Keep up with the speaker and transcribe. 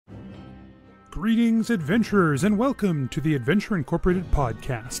Greetings, adventurers, and welcome to the Adventure Incorporated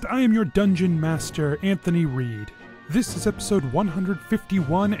podcast. I am your Dungeon Master, Anthony Reed. This is episode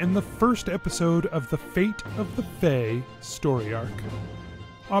 151 and the first episode of the Fate of the Fae story arc.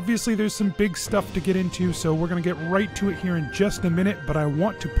 Obviously, there's some big stuff to get into, so we're going to get right to it here in just a minute, but I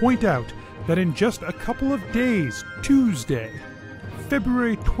want to point out that in just a couple of days, Tuesday,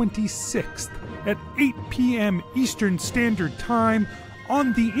 February 26th, at 8 p.m. Eastern Standard Time,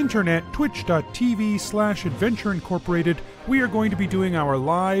 on the internet, twitch.tv/Adventure Incorporated, we are going to be doing our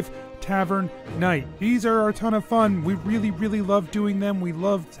live tavern night. These are a ton of fun. We really love doing them. We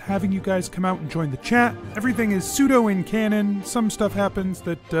love having you guys come out and join the chat. Everything is pseudo in canon. Some stuff happens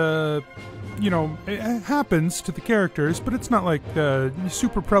that, it happens to the characters, but it's not like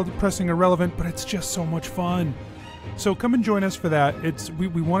super pressing irrelevant, but it's just so much fun. So come and join us for that. We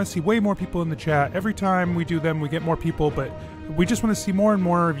want to see way more people in the chat. Every time we do them, we get more people, but we just want to see more and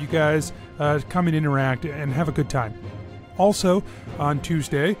more of you guys come and interact and have a good time. Also, on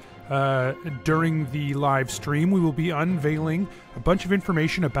Tuesday, during the live stream, we will be unveiling a bunch of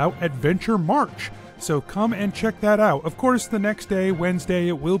information about Adventure March. So come and check that out. Of course, the next day, Wednesday,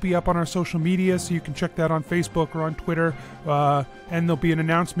 it will be up on our social media, so you can check that on Facebook or on Twitter. And there'll be an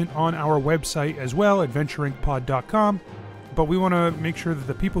announcement on our website as well, adventureincpod.com. But we want to make sure that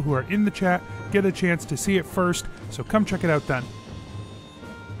the people who are in the chat get a chance to see it first, so come check it out then.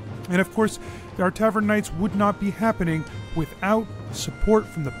 And of course, our Tavern Nights would not be happening without support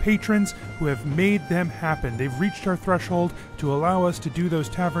from the patrons who have made them happen. They've reached our threshold to allow us to do those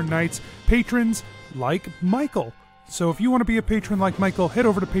Tavern Nights. Patrons like Michael. So if you want to be a patron like Michael, head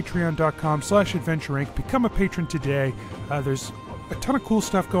over to patreon.com/adventureinc. Become a patron today. There's a ton of cool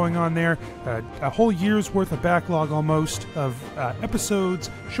stuff going on there. A whole year's worth of backlog almost of episodes,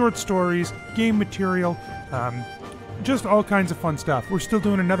 short stories, game material, just all kinds of fun stuff. We're still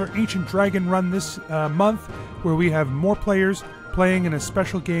doing another Ancient Dragon run this month where we have more players playing in a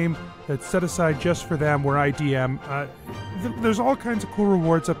special game that's set aside just for them where I DM. There's all kinds of cool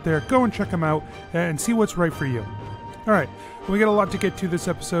rewards up there. Go and check them out and see what's right for you. All right, we got a lot to get to this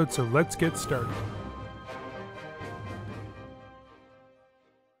episode, so let's get started.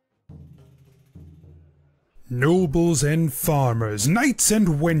 Nobles and farmers, knights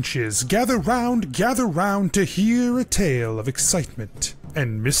and wenches, gather round to hear a tale of excitement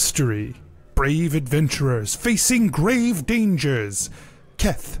and mystery. Brave adventurers facing grave dangers.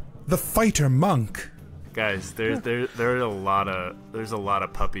 Keth, the fighter monk. Guys, there's a lot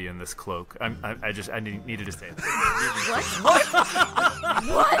of puppy in this cloak. I needed to say that.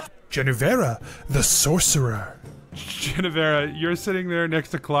 What? Genevera, the sorcerer. Genevera, you're sitting there next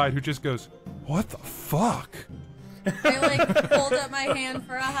to Clyde, who just goes, "What the fuck?" I hold up my hand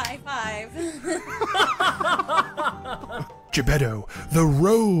for a high five. Gebetto, the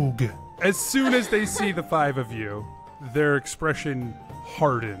rogue. As soon as they see the five of you, their expression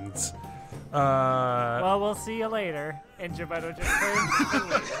hardens. Well, we'll see you later. And Gebetto just turns.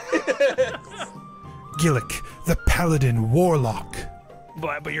 Gillick, the paladin warlock.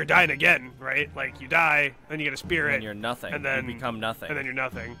 But you're dying again, right? Like, you die, then you get a spirit. And you're nothing. And then you become nothing. And then you're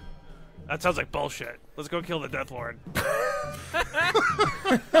nothing. That sounds like bullshit. Let's go kill the Death Lord.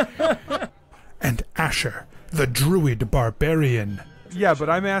 And Asher, the druid barbarian. Yeah, but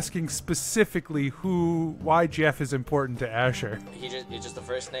I'm asking specifically why Jeff is important to Asher. It's just the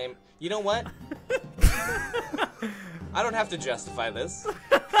first name. You know what? I don't have to justify this.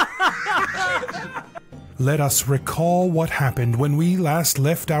 Let us recall what happened when we last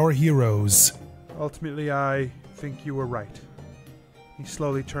left our heroes. Ultimately, I think you were right. He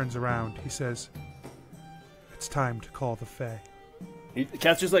slowly turns around. He says, "It's time to call the Fae."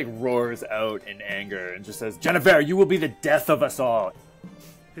 Cass just roars out in anger and just says, "Genevera, you will be the death of us all."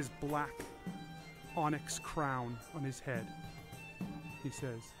 His black onyx crown on his head. He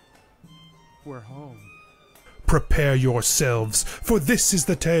says, "We're home." Prepare yourselves, for this is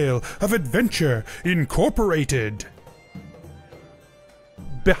the tale of Adventure Incorporated.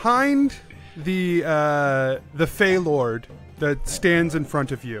 Behind the Fae Lord that stands in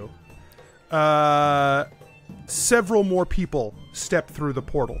front of you, several more people step through the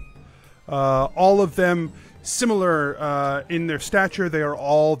portal. All of them similar in their stature. They are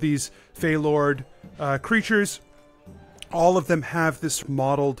all these Fae Lord creatures. All of them have this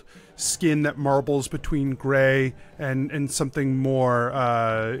mottled skin that marbles between gray and something more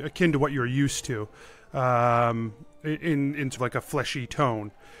akin to what you're used to, into like a fleshy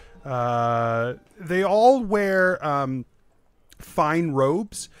tone. They all wear fine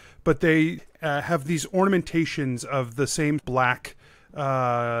robes, but they have these ornamentations of the same black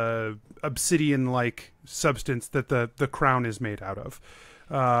obsidian-like substance that the crown is made out of.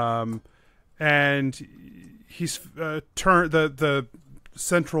 and he's the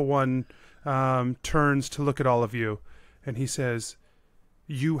central one turns to look at all of you, and he says,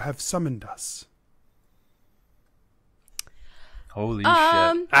 "You have summoned us." Holy shit!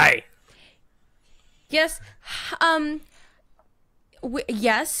 Hi. Yes.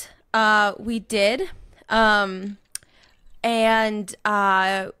 Yes. We did. And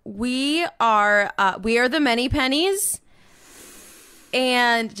we are the Many Pennies.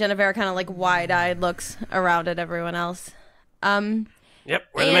 And Genevieve kind of like wide-eyed looks around at everyone else. Yep,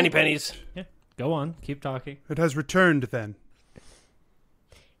 we're the Many Pennies. Yeah, go on. Keep talking. It has returned then.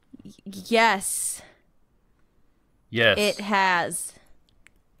 Yes. Yes. It has.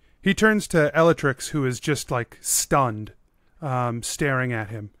 He turns to Elatrix, who is just like stunned, staring at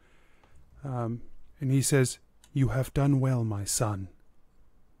him. And he says, "You have done well, my son."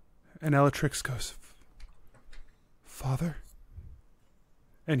 And Elatrix goes, "Father?"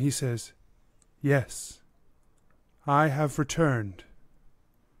 And he says, "Yes, I have returned.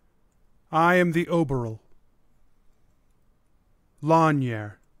 I am the Oberl,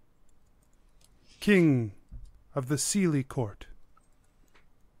 Lanier, king of the Sealy Court.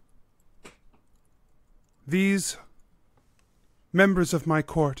 These members of my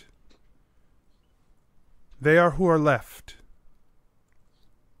court, they are who are left.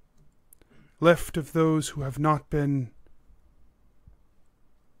 Left of those who have not been,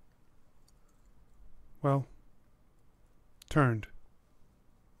 well, turned.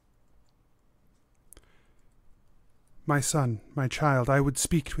 My son, my child, I would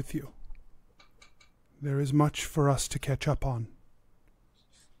speak with you. There is much for us to catch up on.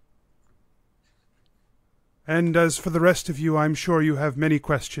 And as for the rest of you, I'm sure you have many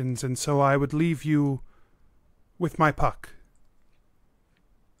questions, and so I would leave you with my puck.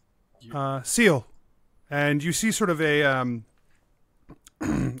 Seal. And you see sort of a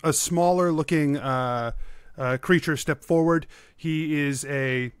smaller looking creature step forward. He is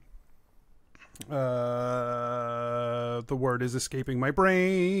the word is escaping my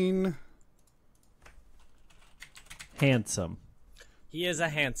brain. Handsome. He is a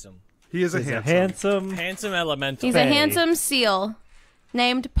handsome. He is a handsome elemental. He's a handsome seal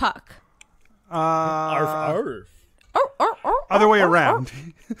named Puck. Arf, arf. Other way around.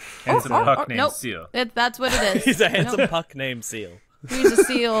 Handsome puck named Nope. Seal. That's what it is. He's a handsome puck named Seal. He's a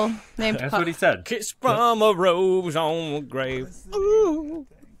seal named That's Puck. what he said. Kiss from a rose on a grave. Ooh.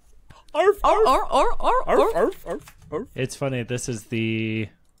 Arf, arf. Arf, arf, arf, arf. It's funny. This is the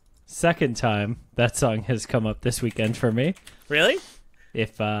second time that song has come up this weekend for me. Really?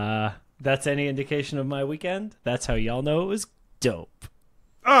 If that's any indication of my weekend, that's how y'all know it was dope.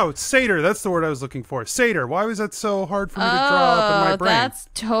 Oh, it's satyr. That's the word I was looking for. Satyr. Why was that so hard for me to draw up in my brain? That's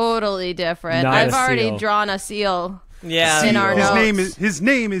totally different. Not I've a already seal. drawn a seal. Yeah. In our notes. His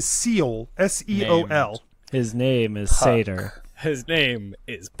name is Seal. Seol. His name is Satyr. His name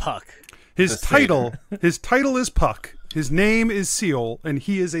is Puck. His title is Puck. His name is Seal, and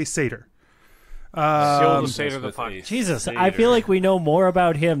he is a satyr. Seal the Satyr the Puck. Jesus, I feel like we know more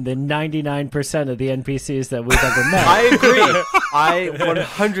about him than 99% of the NPCs that we've ever met. I agree. I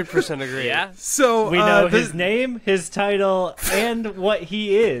 100% agree. Yeah. So we know his name, his title, and what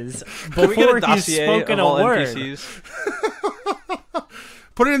he is before he's spoken a word. NPCs?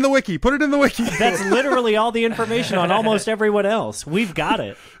 Put it in the wiki. Put it in the wiki. That's literally all the information on almost everyone else. We've got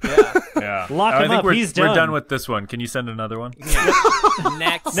it. Yeah. Lock I him think up. we're, He's we're done. done with this one. Can you send another one?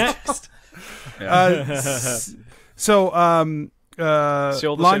 Next. Next. So,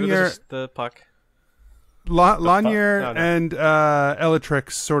 Seal the Lanier, Satyr, the Puck. Lanier No. and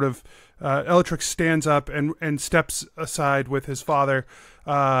Elatrix sort of Elatrix stands up and steps aside with his father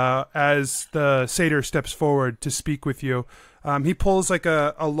as the satyr steps forward to speak with you. He pulls like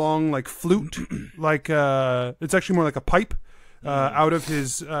a long like flute, like it's actually more like a pipe out of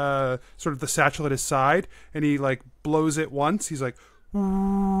his sort of the satchel at his side, and he like blows it once. He's like,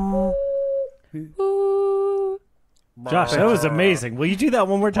 Josh, that was amazing. Will you do that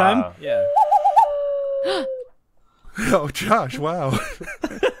one more time? Wow. Yeah. "Oh, Josh, wow."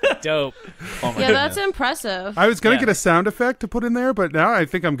 Dope. Oh my Yeah, goodness. that's impressive. I was gonna get a sound effect to put in there, but now I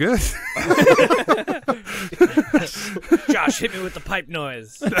think I'm good. Josh, hit me with the pipe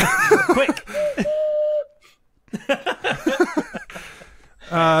noise. Quick.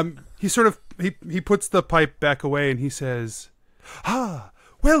 He sort of he puts the pipe back away and he says,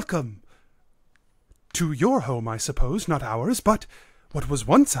 welcome to your home, I suppose, not ours, but what was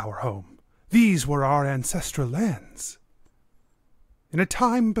once our home. These were our ancestral lands. In a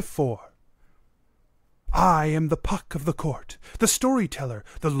time before. I am the Puck of the court, the storyteller,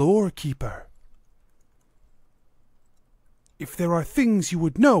 the lore keeper. if there are things you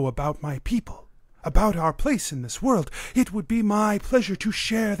would know about my people, about our place in this world, it would be my pleasure to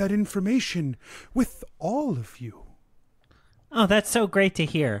share that information with all of you. Oh, that's so great to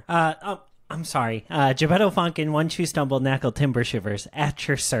hear. I'm sorry. Gebetto Funkin, One Shoe Stumble, Knackle Timber Shivers, at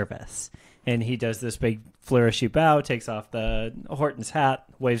your service. And he does this big flourishing bow, takes off the Horton's hat,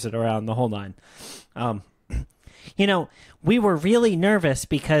 waves it around, the whole nine. We were really nervous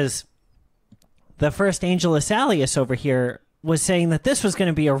because the first Angel Asalius over here was saying that this was going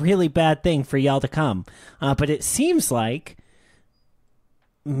to be a really bad thing for y'all to come. But it seems like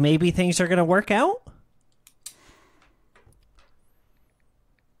maybe things are going to work out?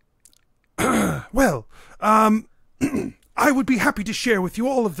 Well, I would be happy to share with you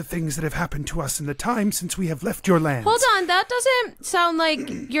all of the things that have happened to us in the time since we have left your lands. Hold on, that doesn't sound like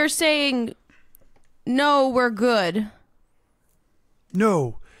you're saying, no, we're good.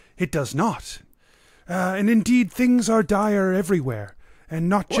 No, it does not. And indeed, things are dire everywhere, and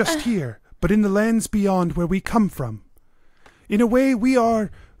not just here, but in the lands beyond where we come from. In a way, we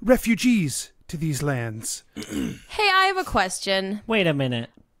are refugees to these lands. Hey, I have a question. Wait a minute.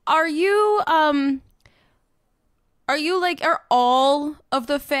 Are all of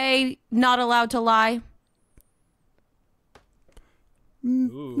the Fae not allowed to lie?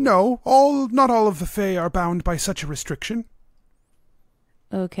 No, not all of the Fae are bound by such a restriction.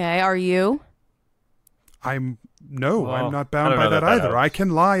 Okay, are you? I'm not bound I don't by know that that either. helps. I can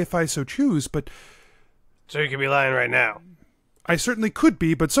lie if I so choose, but So you could be lying right now. I certainly could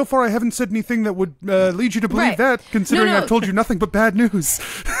be, but so far I haven't said anything that would lead you to believe Right. that, considering No. I've told you nothing but bad news.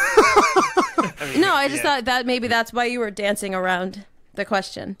 No, I just thought that maybe that's why you were dancing around the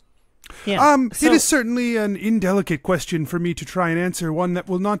question. Yeah. It is certainly an indelicate question for me to try and answer, one that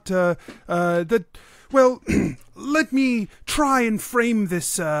will not, let me try and frame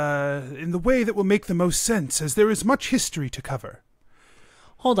this in the way that will make the most sense, as there is much history to cover.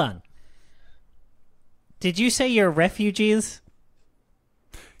 Hold on. Did you say you're refugees?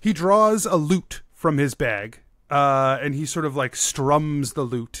 He draws a lute from his bag, and he sort of like strums the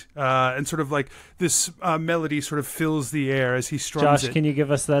lute, and sort of like this melody sort of fills the air as he strums Josh, it. can you give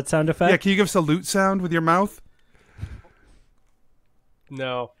us that sound effect? Yeah, can you give us a lute sound with your mouth?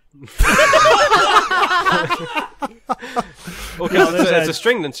 No. Okay, it's a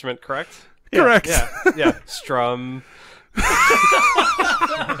stringed instrument, correct? Correct. Yeah. Strum.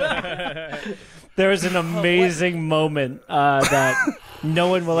 There was an amazing moment that no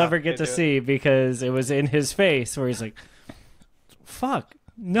one will ever get to do it. see because it was in his face where he's like, fuck,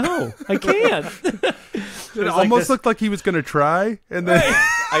 no, I can't. It almost looked like he was going to try, and then...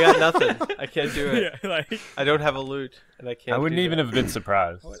 I got nothing. I can't do it. Yeah, like I don't have a lute, and I can't. I wouldn't do even that. have been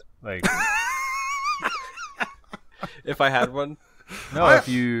surprised. Like, if I had one. no, if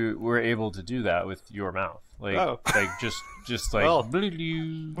you were able to do that with your mouth, like, just like. Well, Thank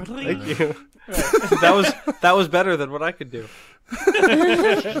Thank you. That was better than what I could do.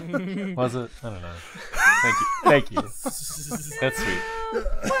 Was it? I don't know. Thank you. That's sweet.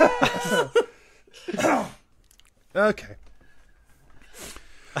 Okay.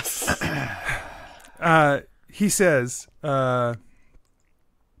 He says, a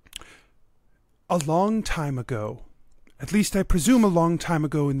long time ago, at least I presume a long time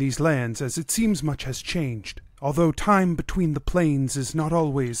ago in these lands, as it seems much has changed, although time between the planes is not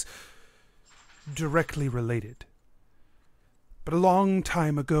always directly related. But a long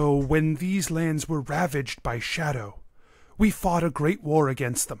time ago, when these lands were ravaged by shadow, we fought a great war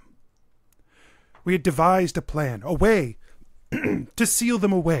against them. We had devised a plan, a way, to seal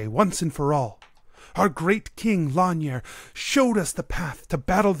them away once and for all. Our great king, Lanier, showed us the path to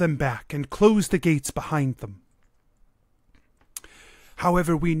battle them back and close the gates behind them.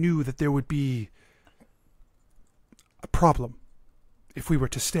 However, we knew that there would be a problem if we were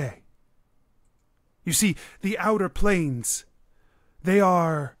to stay. You see, the outer planes, they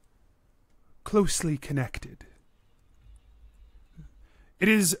are closely connected. It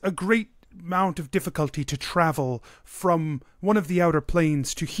is a great amount of difficulty to travel from one of the outer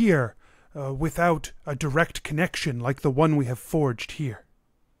planes to here without a direct connection like the one we have forged here.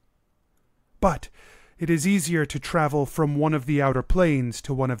 But it is easier to travel from one of the outer planes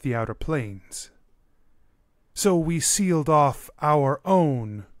to one of the outer planes. So we sealed off our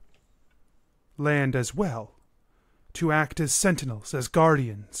own land as well, to act as sentinels, as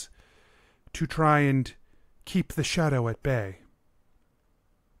guardians, to try and keep the shadow at bay.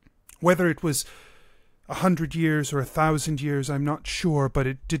 Whether it was 100 years or 1,000 years, I'm not sure, but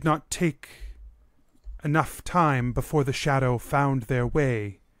it did not take enough time before the shadow found their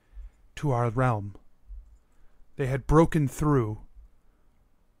way to our realm. They had broken through.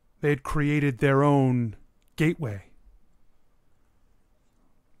 They had created their own gateway.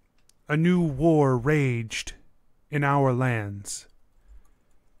 a new war raged in our lands.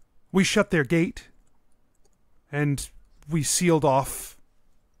 We shut their gate, and we sealed off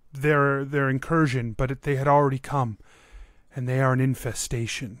their incursion, but they had already come, and they are an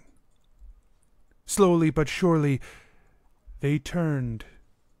infestation. Slowly but surely, they turned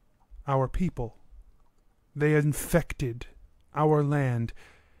our people. They infected our land,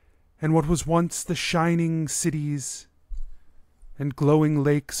 and what was once the shining cities and glowing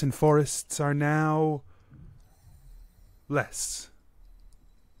lakes and forests are now less.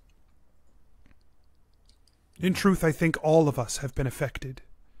 In truth, I think all of us have been affected.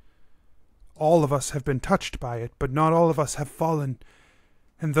 All of us have been touched by it, but not all of us have fallen.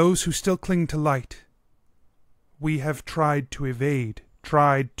 And those who still cling to light, we have tried to evade,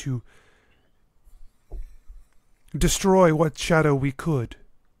 tried to destroy what shadow we could,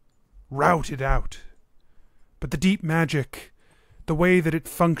 rout it out. But the deep magic, the way that it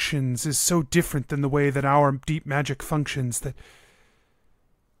functions, is so different than the way that our deep magic functions that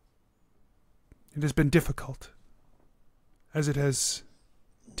it has been difficult, as it has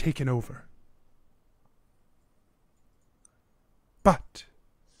taken over. But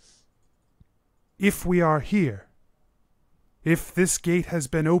if we are here, if this gate has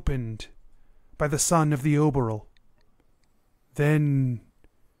been opened by the son of the Oberol, then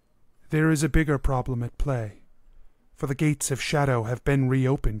there is a bigger problem at play, for the gates of shadow have been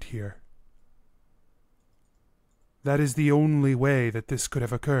reopened here. That is the only way that this could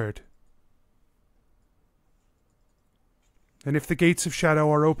have occurred. And if the gates of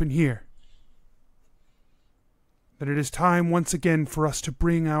shadow are open here, then it is time once again for us to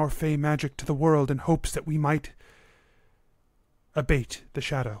bring our fey magic to the world in hopes that we might abate the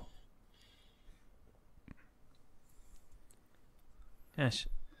shadow. Yes.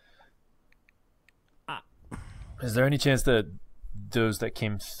 Is there any chance that those that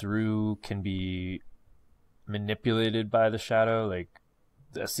came through can be manipulated by the shadow, like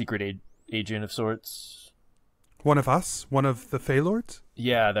a secret agent of sorts? One of us? One of the Fey Lords?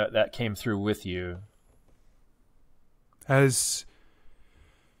 Yeah, that came through with you. As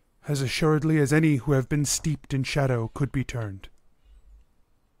assuredly as any who have been steeped in shadow could be turned.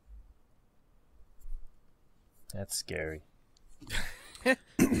 That's scary.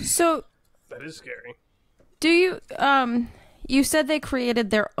 So That is scary. do you you said they created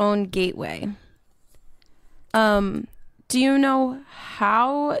their own gateway. Do you know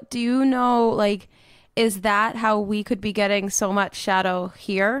how? Do you know, like, is that how we could be getting so much shadow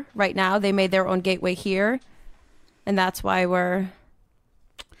here right now? They made their own gateway here, and that's why we're...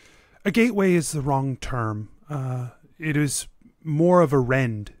 A gateway is the wrong term. It is more of a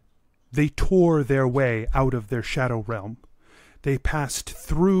rend. They tore their way out of their shadow realm. They passed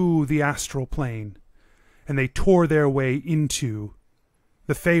through the astral plane, and they tore their way into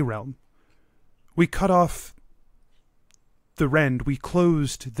the Fey realm. We cut off the rend. We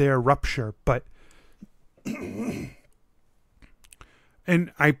closed their rupture, but...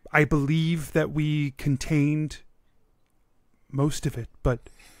 and I believe that we contained most of it, but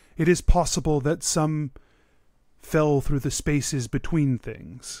it is possible that some fell through the spaces between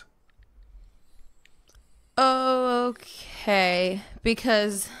things. Okay,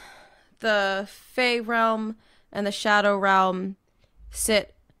 because the Fey realm and the Shadow realm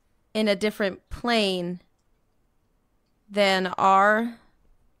sit in a different plane than our...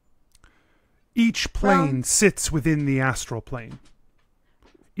 Each plane sits within the astral plane.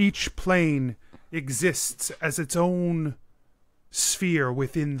 Each plane exists as its own sphere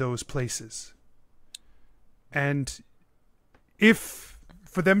within those places. And if,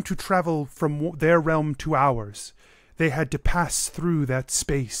 for them to travel from their realm to ours, they had to pass through that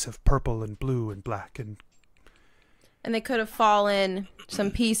space of purple and blue and black and they could have fallen,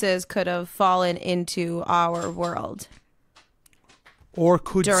 some pieces could have fallen into our world. Or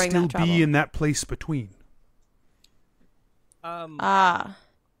could still travel. be in that place between.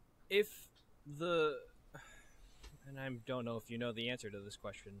 If the... And I don't know if you know the answer to this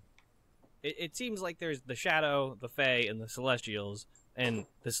question. It seems like there's the Shadow, the Fae, and the Celestials. And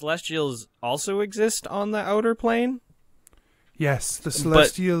the Celestials also exist on the outer plane? Yes, the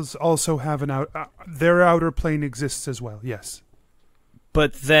Celestials also have an their outer plane exists as well, yes.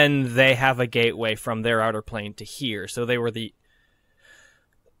 But then they have a gateway from their outer plane to here, so they were the...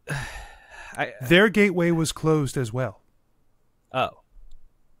 Their gateway was closed as well. Oh.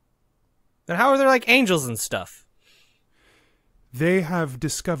 Then how are there, like, angels and stuff? They have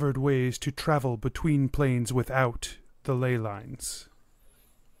discovered ways to travel between planes without the ley lines.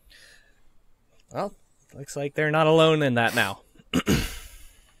 Well, looks like they're not alone in that now.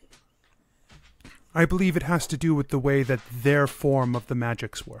 I believe it has to do with the way that their form of the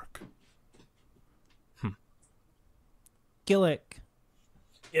magics work. Gillick.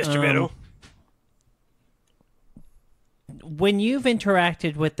 Yes, Geppetto. When you've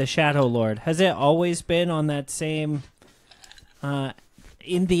interacted with the Shadow Lord, has it always been on that same,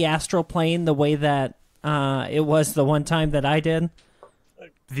 in the astral plane, the way that it was the one time that I did?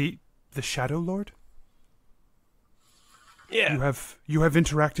 The Shadow Lord? Yeah. You have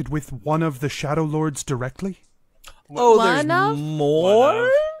interacted with one of the Shadow Lords directly? Oh, One there's of? more?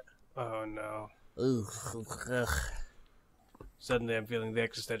 Oh, no. Ugh. Suddenly I'm feeling the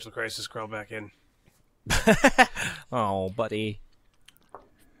existential crisis crawl back in. Oh, buddy.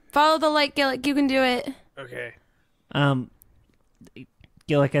 Follow the light, Gillick. You can do it. Okay.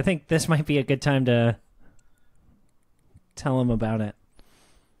 Gillick, I think this might be a good time to tell him about it.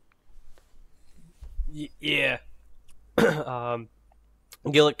 Yeah.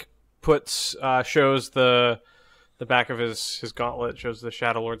 Gillick shows the back of his gauntlet, shows the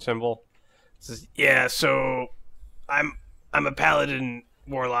Shadow Lord symbol. Says, "Yeah, so I'm a paladin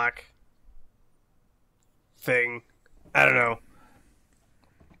warlock thing. I don't know.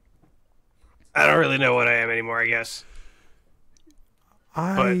 I don't really know what I am anymore, I guess."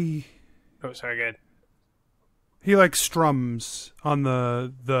 Oh, sorry, go ahead. He like strums on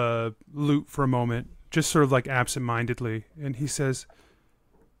the lute for a moment, just sort of like absent-mindedly, and he says,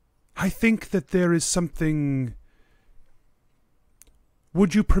 "I think that there is something.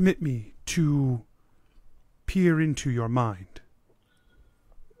 Would you permit me to peer into your mind?"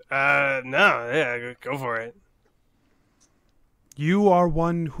 No, yeah, go for it. You are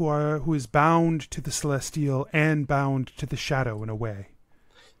one who is bound to the Celestial and bound to the Shadow in a way.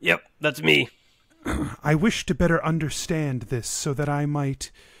 Yep, that's me. I wish to better understand this so that I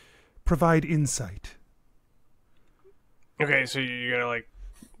might provide insight. Okay, so you're gonna like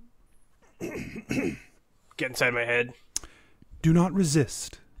get inside my head? Do not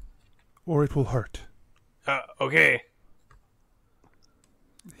resist, or it will hurt. Okay.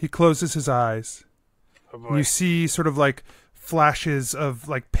 He closes his eyes. Oh boy. And you see sort of like flashes of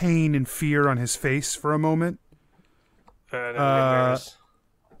like pain and fear on his face for a moment. And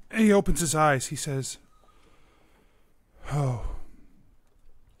he opens his eyes. He says, "Oh,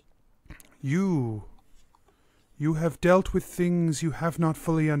 you have dealt with things you have not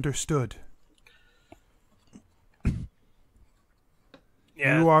fully understood.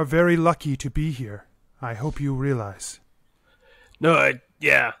 Yeah. You are very lucky to be here. I hope you realize." No, I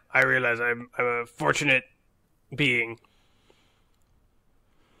realize I'm a fortunate being.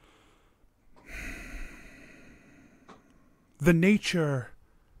 The nature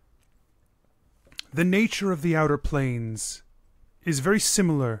of the outer planes is very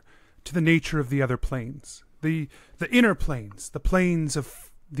similar to the nature of the other planes. The inner planes, the planes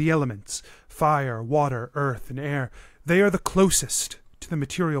of the elements, fire, water, earth, and air, they are the closest to the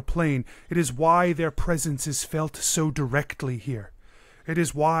material plane. It is why their presence is felt so directly here. It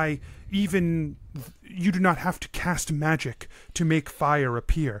is why even you do not have to cast magic to make fire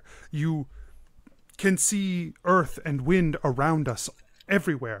appear. You can see earth and wind around us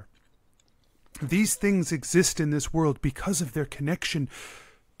everywhere. These things exist in this world because of their connection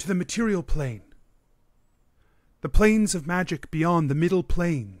to the material plane. The planes of magic beyond the middle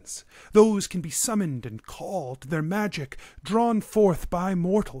planes, those can be summoned and called, their magic drawn forth by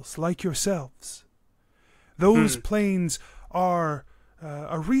mortals like yourselves. Those planes are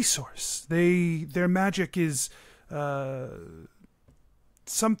a resource. Their magic is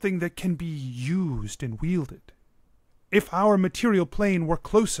something that can be used and wielded. If our material plane were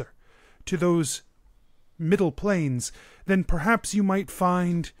closer to those middle planes, then perhaps you might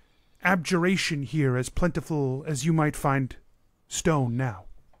find abjuration here as plentiful as you might find stone now.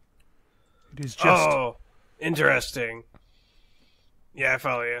 It is just... Oh, interesting. Yeah, I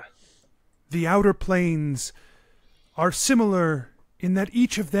follow you. The outer planes are similar in that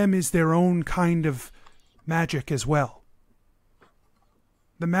each of them is their own kind of magic as well.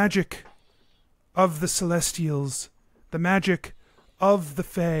 The magic of the Celestials, the magic of the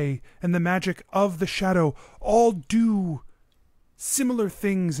Fae, and the magic of the Shadow all do similar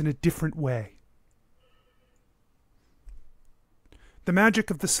things in a different way. The magic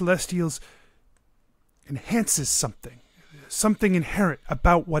of the Celestials enhances something inherent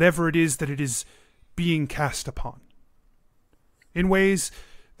about whatever it is that it is being cast upon. In ways,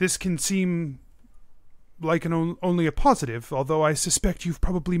 this can seem like only a positive, although I suspect you've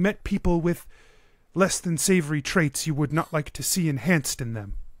probably met people with less than savory traits you would not like to see enhanced in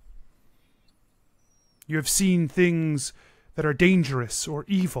them. You have seen things that are dangerous or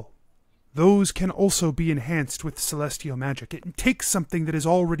evil. Those can also be enhanced with celestial magic. It takes something that is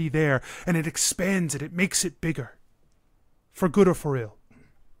already there, and it expands it, it makes it bigger. For good or for ill.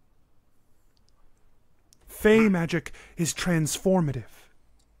 Fey magic is transformative.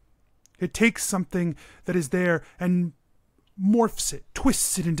 It takes something that is there and morphs it,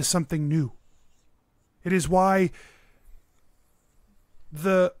 twists it into something new. It is why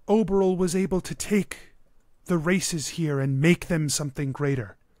the Oberl was able to take the races here and make them something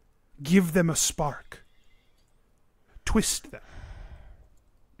greater. Give them a spark. Twist them.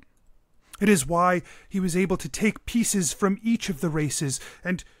 It is why he was able to take pieces from each of the races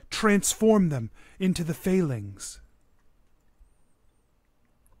and transform them into the Feylings.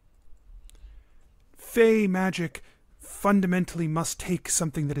 Fey magic fundamentally must take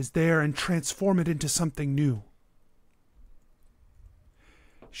something that is there and transform it into something new.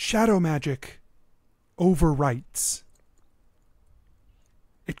 Shadow magic overwrites.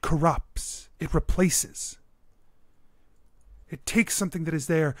 It corrupts. It replaces. It takes something that is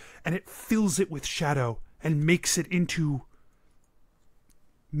there and it fills it with shadow and makes it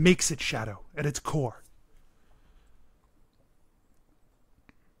shadow at its core.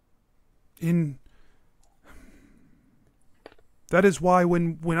 That is why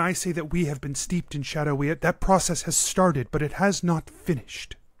when I say that we have been steeped in shadow, that process has started, but it has not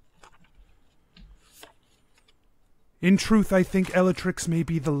finished. In truth, I think Elatrix may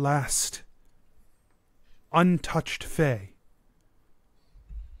be the last untouched Fae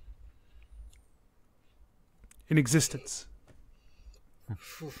in existence.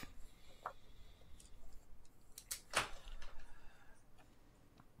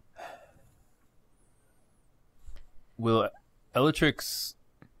 Will Elatrix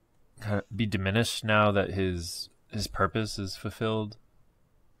be diminished now that his purpose is fulfilled?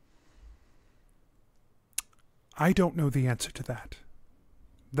 I don't know the answer to that.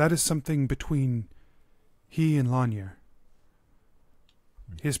 That is something between he and Lanier.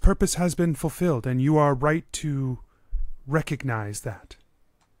 His purpose has been fulfilled, and you are right to recognize that.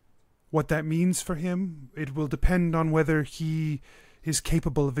 What that means for him, it will depend on whether he is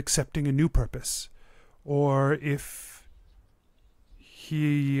capable of accepting a new purpose, or if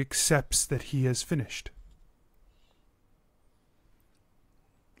he accepts that he has finished.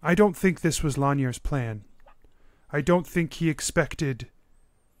 I don't think this was Lanier's plan. I don't think he expected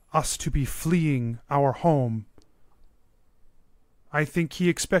us to be fleeing our home. I think he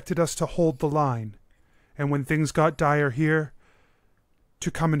expected us to hold the line, and when things got dire here,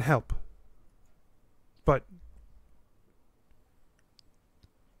 to come and help. But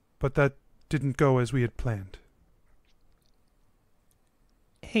that didn't go as we had planned.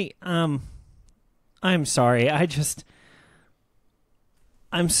 Hey, I'm sorry.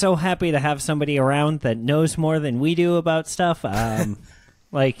 I'm so happy to have somebody around that knows more than we do about stuff.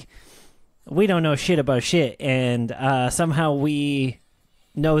 Like, we don't know shit about shit, and somehow we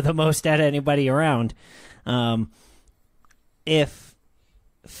know the most at anybody around. If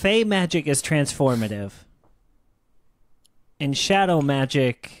Fey magic is transformative, and shadow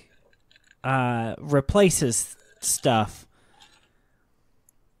magic replaces stuff,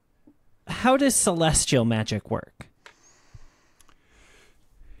 how does celestial magic work?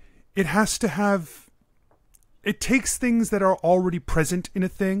 It has to have... It takes things that are already present in a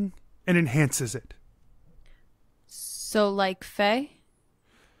thing and enhances it. So like Fae?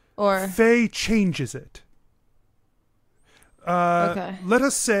 Or Fae changes it. Okay. Let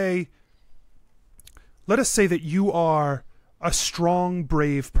us say that you are a strong,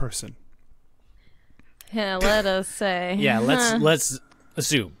 brave person. Yeah, let us say. Yeah, let's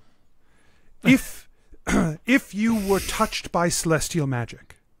assume. If you were touched by celestial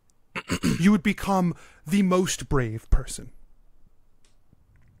magic, you would become the most brave person.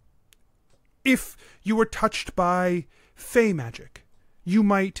 If you were touched by Fey magic, you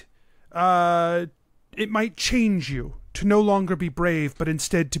might it might change you to no longer be brave, but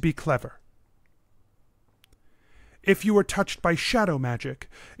instead to be clever. If you were touched by shadow magic,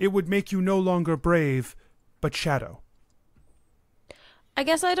 it would make you no longer brave, but shadow. I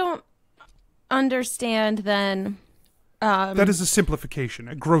guess I don't understand then. That is a simplification,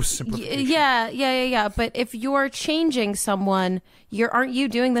 a gross simplification. Yeah. But if you're changing someone, aren't you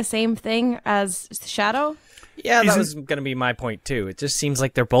doing the same thing as Shadow? Yeah, that was going to be my point too. It just seems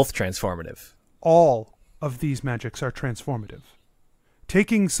like they're both transformative. All of these magics are transformative.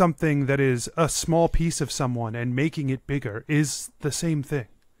 Taking something that is a small piece of someone and making it bigger is the same thing.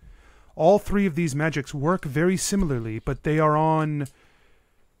 All three of these magics work very similarly, but they are on...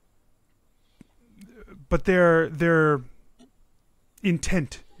 But their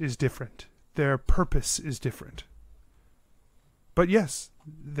intent is different. Their purpose is different. But yes,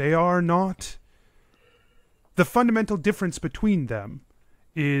 they are not... The fundamental difference between them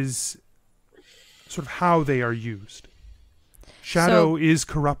is sort of how they are used. Shadow is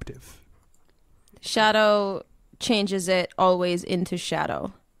corruptive. shadow changes it always into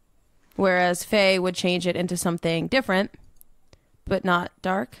shadow, whereas Fae would change it into something different, but not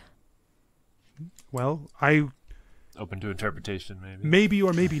dark. Well, Open to interpretation, maybe. maybe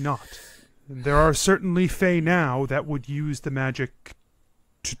or maybe not. There are certainly Fae now that would use the magic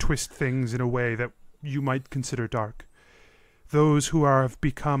to twist things in a way that you might consider dark. Those who have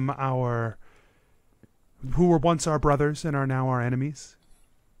become who were once our brothers and are now our enemies.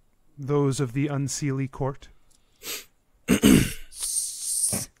 Those of the Unseelie court.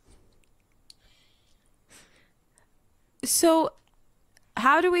 So,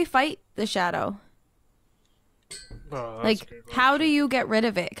 how do we fight the shadow? Like, how do you get rid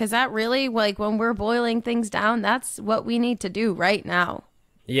of it? Because that really, like, when we're boiling things down, that's what we need to do right now.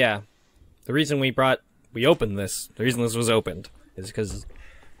 Yeah. The reason we opened this, the reason this was opened, is because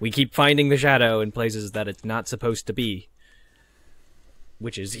we keep finding the shadow in places that it's not supposed to be.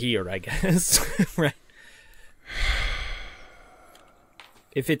 Which is here, I guess. Right.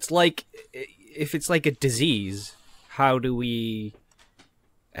 If it's like a disease, how do we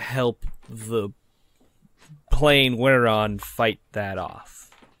help the plane we're on fight that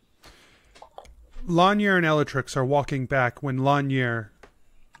off? Lanier and Elatrix are walking back when Lanier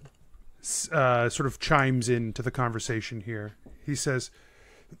sort of chimes into the conversation here. He says,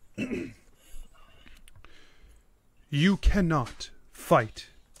 "You cannot fight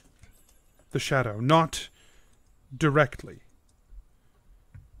the shadow, not directly.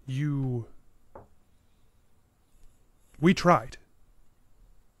 We tried.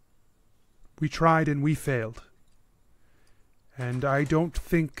 We tried and we failed. And I don't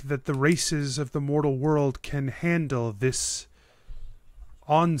think that the races of the mortal world can handle this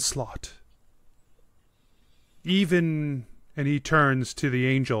onslaught. Even," and he turns to the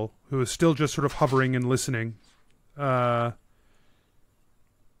angel, who is still just sort of hovering and listening,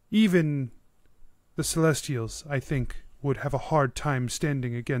 even the Celestials, I think, would have a hard time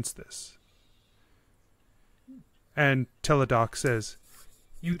standing against this. And Teledoc says,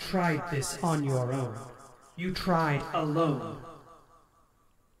 "You tried this on your own. You tried alone.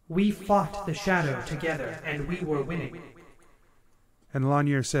 We fought the shadow together, and we were winning." And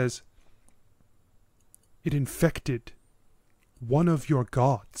Lanier says, "It infected one of your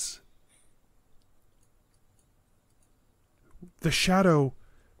gods. The shadow,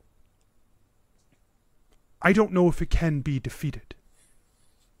 I don't know if it can be defeated,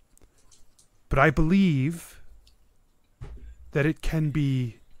 but I believe that it can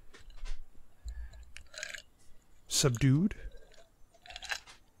be subdued,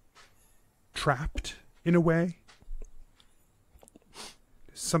 trapped in a way.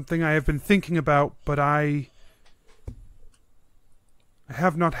 Something I have been thinking about, but I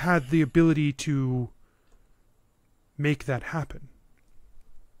have not had the ability to make that happen.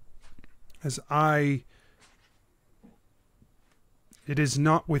 It is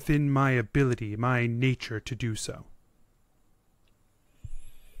not within my ability, my nature to do so.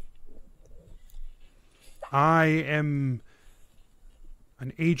 I am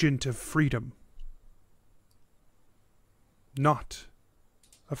an agent of freedom, not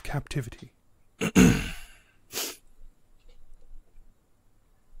of captivity."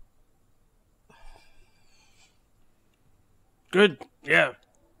 Good. Yeah.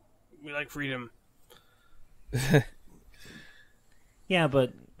 We like freedom. Yeah,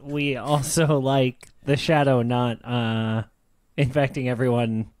 but we also like the shadow not infecting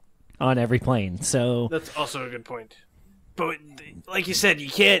everyone on every plane. So that's also a good point. But like you said, you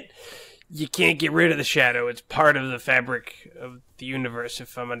can't get rid of the shadow. It's part of the fabric of the universe,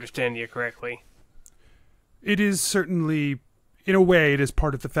 if I'm understanding you correctly. It is certainly, in a way, it is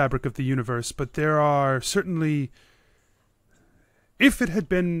part of the fabric of the universe, but there are certainly, if it had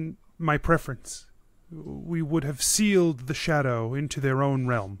been my preference, we would have sealed the shadow into their own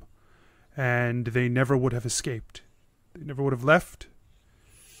realm, and they never would have escaped. They never would have left.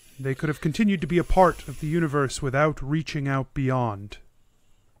 They could have continued to be a part of the universe without reaching out beyond.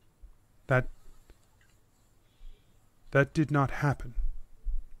 That did not happen.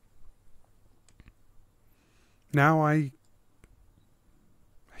 Now I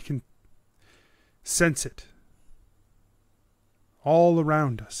can sense it all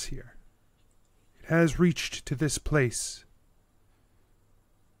around us here. It has reached to this place,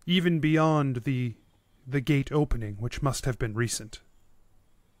 even beyond the gate opening, which must have been recent.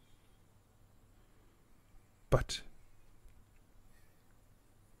 But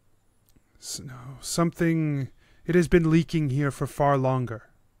something, it has been leaking here for far longer.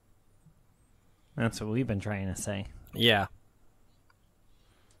 That's what we've been trying to say. Yeah.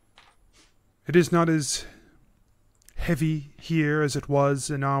 It is not as heavy here as it was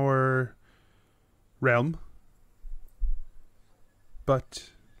in our realm.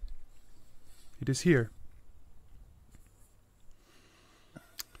 But it is here.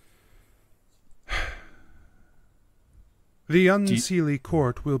 The Unseelie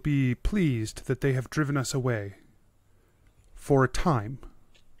Court will be pleased that they have driven us away. For a time.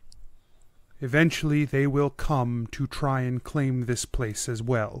 Eventually they will come to try and claim this place as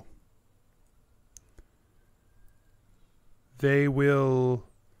well. They will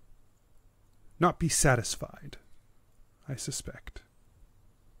not be satisfied, I suspect.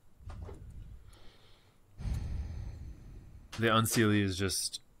 The Unseelie is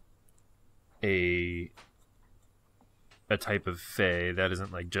just a type of fae that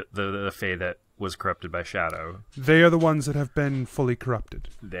isn't like the fae that was corrupted by Shadow. They are the ones that have been fully corrupted.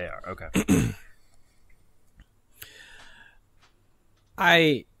 They are, okay.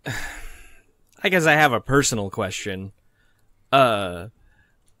 I guess I have a personal question. So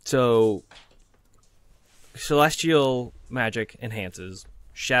celestial magic enhances,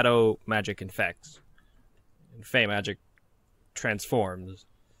 shadow magic infects, and fae magic transforms.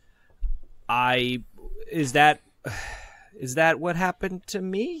 Is that what happened to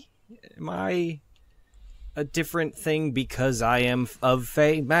me? Am I a different thing because I am of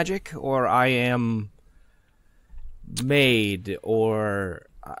fae magic, or I am made, or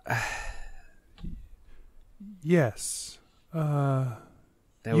Yes. There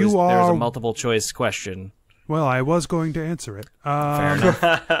was a multiple choice question. Well, I was going to answer it. Fair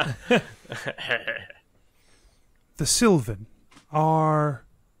enough. The Sylvan are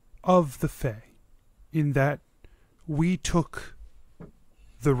of the Fae, in that we took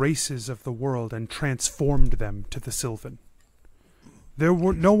the races of the world and transformed them to the Sylvan.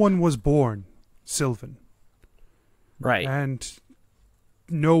 No one was born Sylvan. Right. And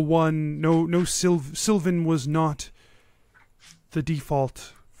Sylvan was not the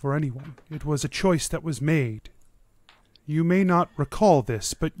default for anyone. It was a choice that was made. You may not recall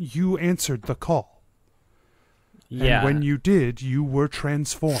this, but you answered the call. Yeah. And when you did, you were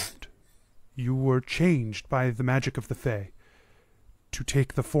transformed. You were changed by the magic of the Fae to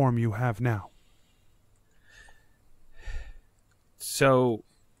take the form you have now. So,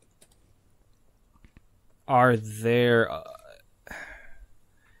 are there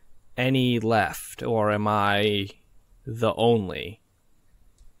any left, or am I the only?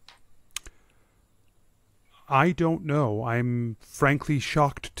 I don't know. I'm frankly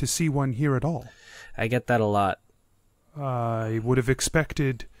shocked to see one here at all. I get that a lot. I would have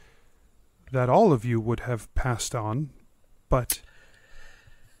expected that all of you would have passed on, but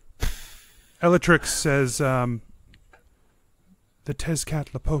Elatrix says, the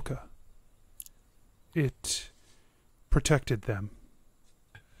Tezcat Lapoka, it protected them.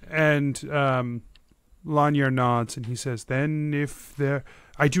 And Lanier nods and he says, then if there...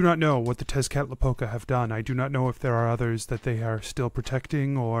 I do not know what the Tezcat Lapoka have done. I do not know if there are others that they are still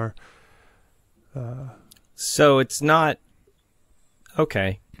protecting or... So it's not...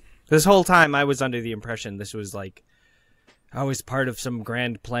 Okay. This whole time I was under the impression this was like... I was part of some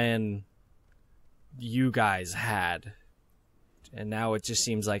grand plan you guys had. And now it just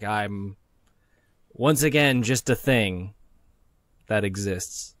seems like I'm... once again just a thing that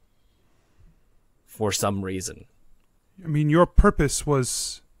exists. For some reason. I mean, your purpose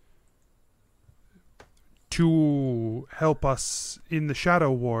was to help us in the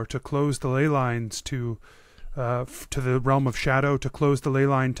Shadow War, to close the ley lines to the realm of Shadow, to close the ley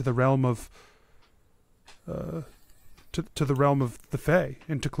line to the realm of to the realm of the Fae,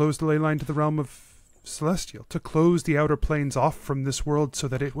 and to close the ley line to the realm of Celestial, to close the outer planes off from this world so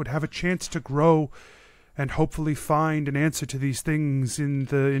that it would have a chance to grow and hopefully find an answer to these things in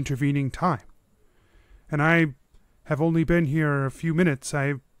the intervening time. And I have only been here a few minutes.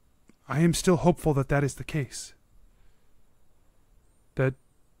 I am still hopeful that that is the case. That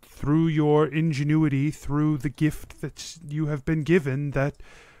through your ingenuity, through the gift that you have been given, that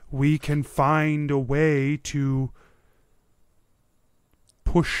we can find a way to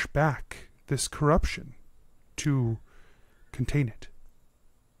push back this corruption, to contain it.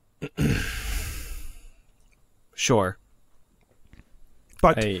 Sure.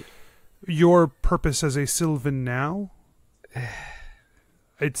 But your purpose as a Sylvan now,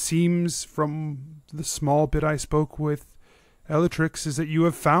 it seems from the small bit I spoke with Elatrix, is that you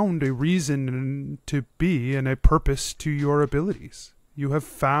have found a reason to be and a purpose to your abilities. You have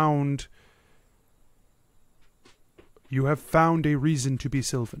found a reason to be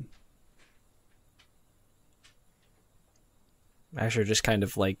Sylvan. Asher just kind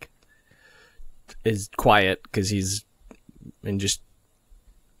of like is quiet because he's and just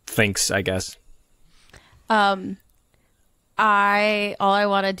thinks, I guess. I all I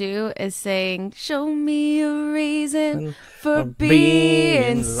want to do is saying, "Show me a reason for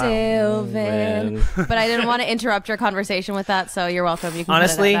being Sylvan." But I didn't want to interrupt your conversation with that, so you're welcome. You can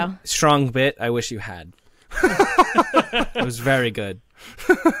honestly, cut it out now. strong bit. I wish you had. It was very good.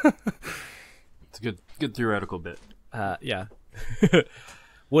 It's a good theoretical bit. Yeah.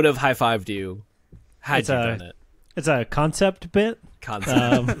 Would have high-fived you had you done it. It's a concept bit.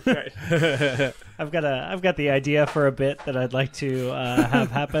 Concept. I've got the idea for a bit that I'd like to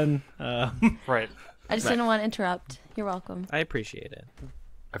have happen. Right. I just didn't want to interrupt. You're welcome. I appreciate it.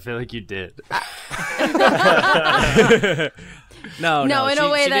 I feel like you did. No, in a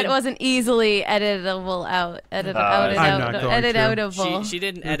way that didn't- wasn't easily editable out. Editable. She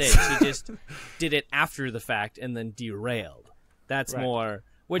didn't edit. She just did it after the fact and then derailed. That's more,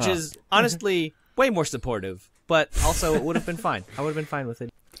 which is honestly way more supportive. But also, it would have been fine. I would have been fine with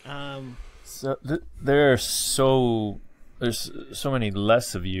it. So there's so many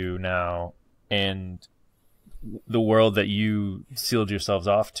less of you now, and the world that you sealed yourselves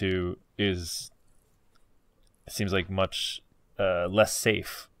off to seems like much less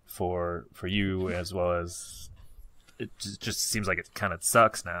safe for you, as well as it just seems like it kind of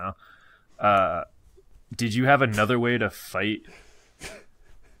sucks now. Did you have another way to fight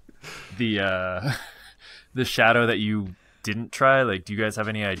the shadow that you didn't try? Like, do you guys have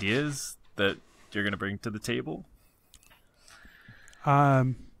any ideas that you're gonna bring to the table?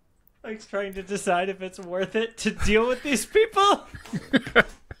 Like trying to decide if it's worth it to deal with these people.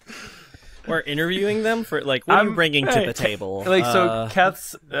 We're interviewing them for what are you bringing to the table? Like, so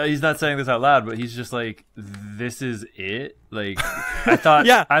Kath's he's not saying this out loud, but he's just like, this is it. Like, I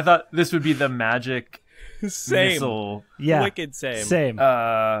thought this would be the magic missile. Yeah, wicked same. Same.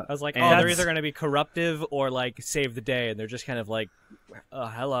 I was like, they're either going to be corruptive or like save the day, and they're just kind of like,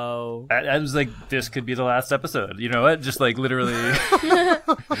 hello. I was like, this could be the last episode. You know what? Just like literally.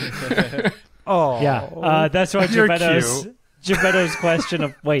 Oh, yeah. That's why Geppetto's question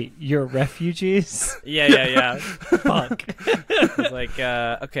of, wait, you're refugees? Yeah. Fuck. It's like,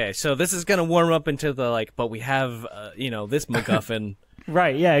 okay, so this is gonna warm up into the but we have, this MacGuffin.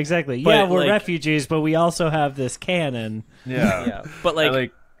 Right, yeah, exactly. But, we're refugees, but we also have this cannon. Yeah.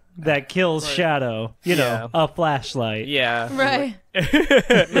 But that kills Shadow. A flashlight. Yeah. Right.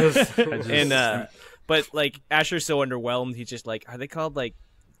 And but Asher's so underwhelmed, he's just like, are they called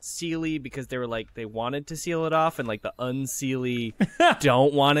Sealy because they were they wanted to seal it off, and the unsealy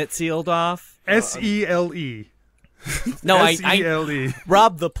don't want it sealed off? SELE. No, SELE.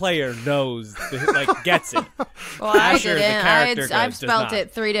 Rob the player knows, gets it. Well, Asher, I the character, didn't. I've does spelt not.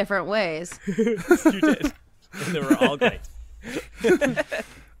 it 3 different ways. You did, and they were all great.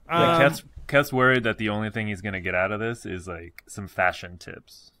 Kat's worried that the only thing he's gonna get out of this is some fashion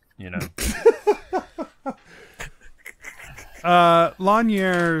tips.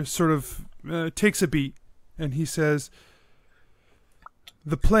 Lanier sort of takes a beat, and he says,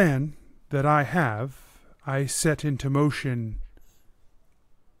 "The plan that I have, I set into motion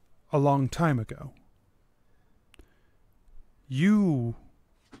a long time ago. You,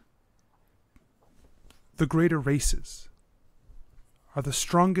 the greater races, are the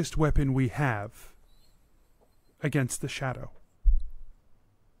strongest weapon we have against the shadow.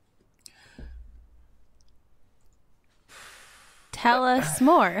 Tell us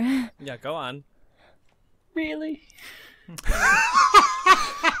more." Yeah, go on. Really?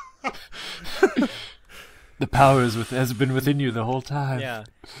 The power has been within you the whole time. Yeah.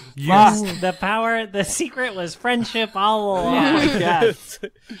 Yes. The power, the secret was friendship all along. Yes.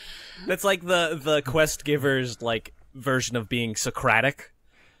 That's like the quest giver's version of being Socratic.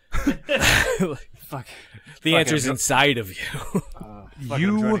 Fuck. The answer's inside of you.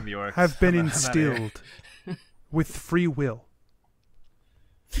 You have been instilled with free will.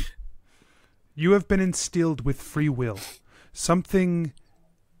 You have been instilled with free will. Something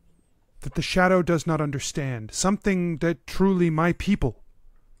that the shadow does not understand. Something that truly my people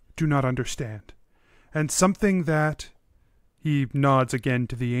do not understand. And something that, he nods again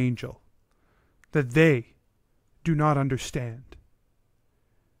to the angel, that they do not understand.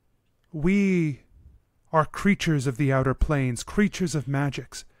 We are creatures of the outer planes, creatures of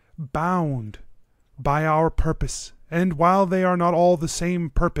magics, bound by our purpose. And while they are not all the same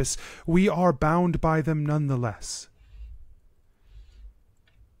purpose, we are bound by them nonetheless.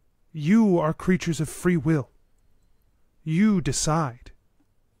 You are creatures of free will. You decide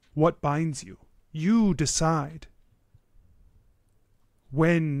what binds you. You decide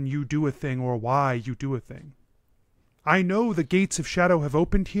when you do a thing or why you do a thing. I know the gates of shadow have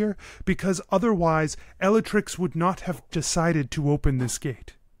opened here because otherwise Elatrix would not have decided to open this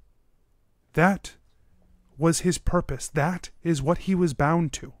gate. That was his purpose. That is what he was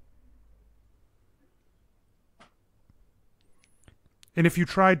bound to. And if you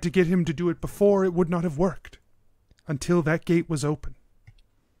tried to get him to do it before, it would not have worked. Until that gate was open.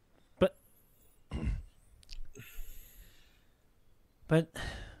 But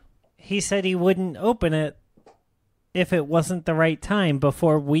he said he wouldn't open it if it wasn't the right time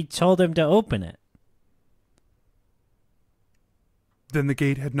before we told him to open it. Then the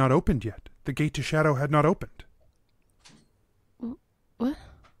gate had not opened yet. The gate to Shadow had not opened. What?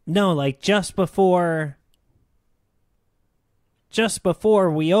 No, like just before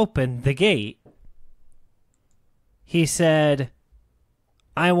we opened the gate, he said,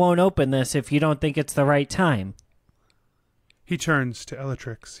 I won't open this if you don't think it's the right time. He turns to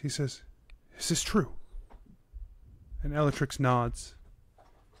Elatrix. He says, "Is this true?" And Elatrix nods.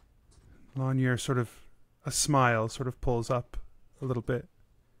 Lanier a smile sort of pulls up a little bit.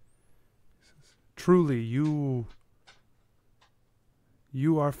 He says, "Truly, you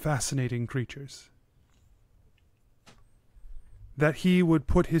are fascinating creatures. That he would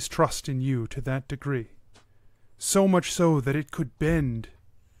put his trust in you to that degree. So much so that it could bend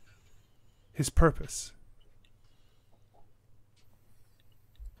his purpose.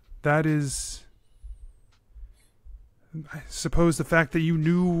 That is, I suppose the fact that you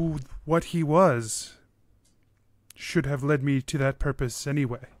knew what he was should have led me to that purpose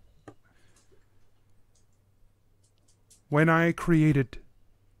anyway. When I created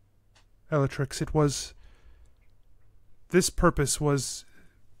Elatrix, this purpose was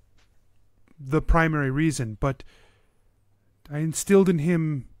the primary reason, but I instilled in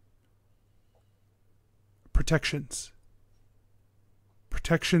him protections.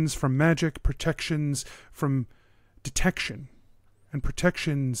 Protections from magic, protections from detection, and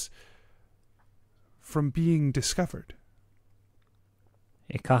protections from being discovered.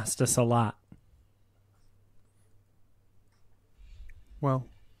 It cost us a lot. Well,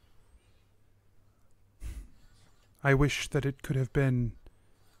 I wish that it could have been...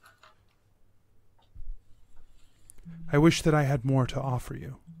 I wish that I had more to offer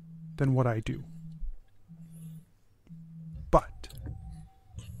you than what I do. But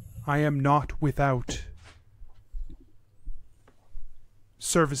I am not without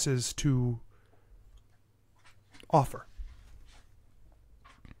services to offer.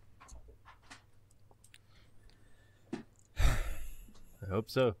 I hope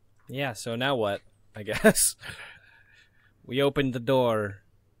so. Yeah, so now what, I guess? We opened the door,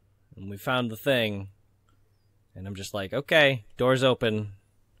 and we found the thing, and I'm just like, okay, door's open.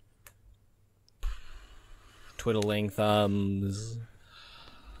 Twiddling thumbs.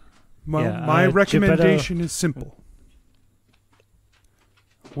 My recommendation is simple.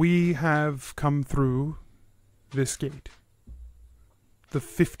 We have come through this gate. The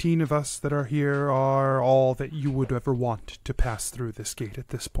 15 of us that are here are all that you would ever want to pass through this gate at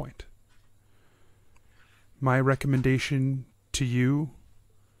this point. My recommendation to you,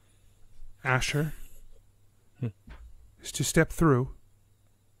 Asher, is to step through,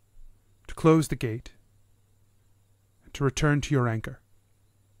 to close the gate, and to return to your anchor.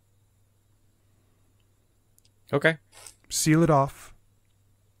 Okay. Seal it off.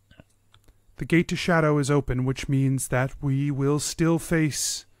 The gate to Shadow is open, which means that we will still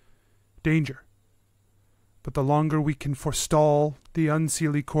face danger. But the longer we can forestall the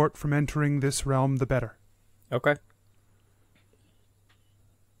Unseelie Court from entering this realm, the better. Okay.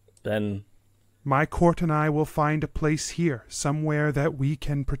 Then my court and I will find a place here, somewhere that we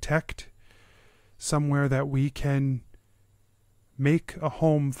can protect, somewhere that we can make a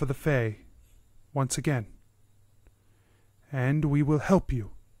home for the Fae once again. And we will help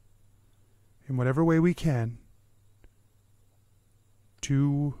you in whatever way we can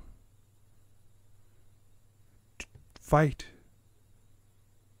to fight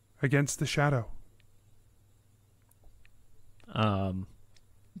against the shadow.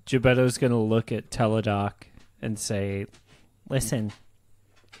 Gebetto's going to look at Teledoc and say, listen,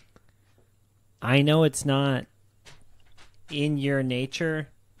 I know it's not in your nature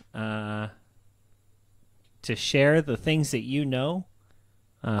to share the things that you know,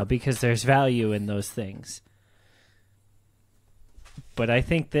 because there's value in those things. But I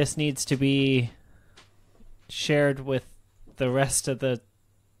think this needs to be shared with the rest of the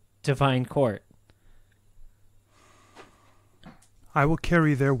Divine Court. I will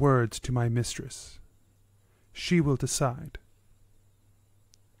carry their words to my mistress. She will decide.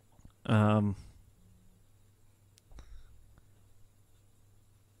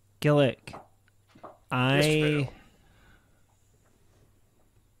 Gillick,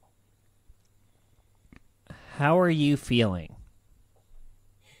 how are you feeling?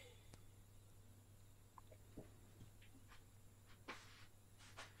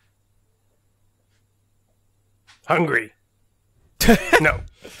 Hungry. No.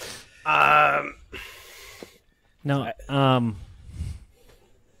 No.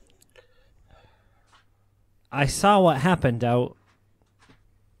 I saw what happened out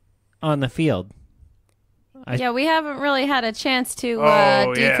on the field. Yeah, we haven't really had a chance to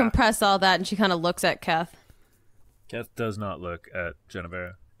decompress all that, and she kind of looks at Keth. Keth does not look at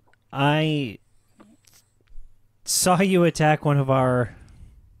Genevera. I saw you attack one of our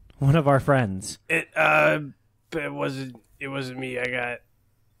friends. It wasn't me. I got,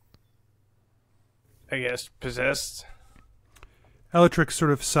 I guess, possessed. Elatrix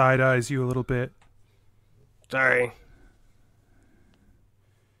sort of side-eyes you a little bit. Sorry.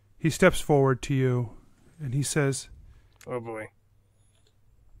 He steps forward to you, and he says, Oh boy.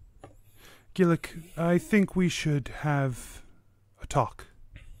 Gillick, I think we should have a talk.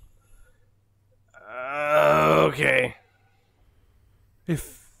 Okay.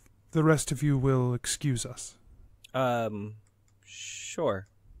 If the rest of you will excuse us. Sure.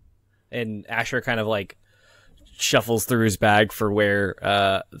 And Asher kind of like shuffles through his bag for where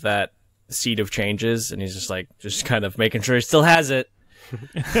that seed of change is, and he's just kind of making sure he still has it.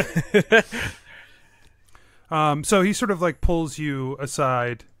 So he sort of like pulls you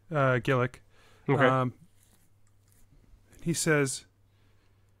aside, Gillick. Okay. He says,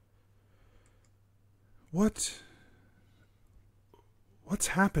 What's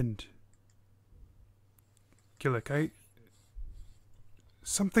happened? Gillick,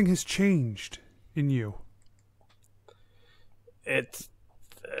 something has changed in you. It's,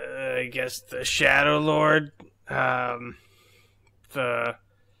 I guess, the Shadow Lord. I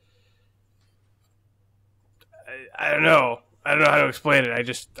don't know. I don't know how to explain it.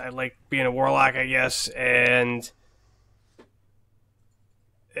 I like being a warlock, I guess, and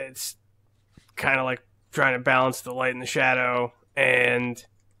it's kind of like trying to balance the light and the shadow, and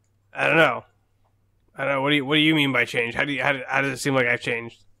I don't know. What do you mean by change? How does it seem like I've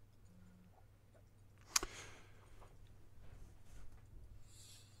changed?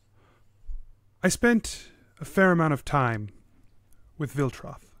 I spent a fair amount of time with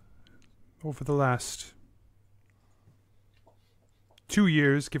Viltroth over the last 2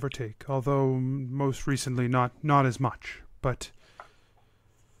 years, give or take, although most recently not as much. But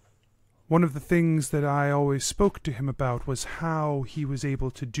one of the things that I always spoke to him about was how he was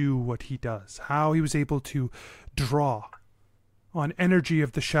able to do what he does, how he was able to draw on energy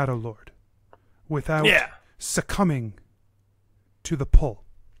of the Shadow Lord without succumbing to the pull.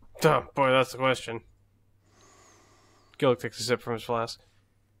 Oh, boy, that's the question. Gillick takes a sip from his flask.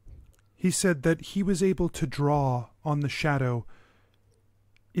 He said that he was able to draw on the shadow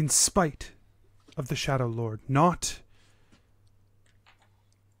in spite of the Shadow Lord, not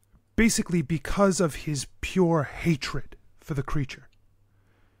basically because of his pure hatred for the creature.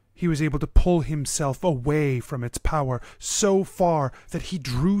 He was able to pull himself away from its power so far that he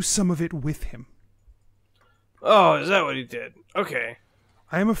drew some of it with him. Oh, is that what he did? Okay.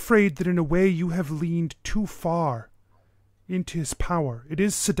 I am afraid that in a way you have leaned too far into his power. It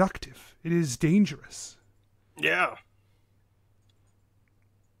is seductive. It is dangerous. Yeah.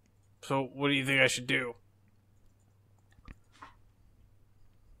 So what do you think I should do?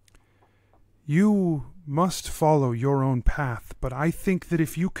 You must follow your own path, but I think that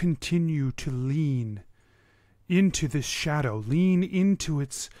if you continue to lean into this shadow, lean into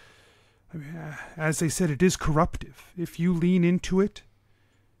its... as they said, it is corruptive. If you lean into it,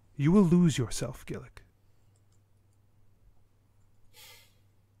 you will lose yourself, Gillick.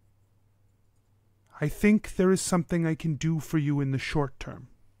 I think there is something I can do for you in the short term.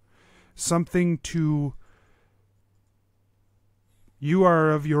 Something to... You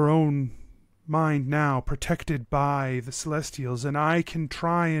are of your own mind now, protected by the Celestials, and I can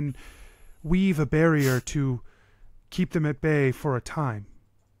try and weave a barrier to keep them at bay for a time,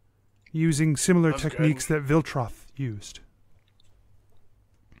 using similar techniques that Viltroth used.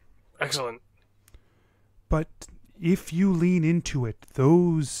 Excellent. But if you lean into it,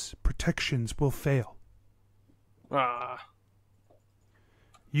 those protections will fail.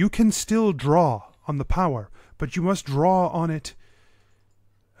 You can still draw on the power, but you must draw on it.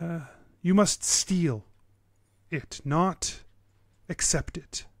 You must steal it, not accept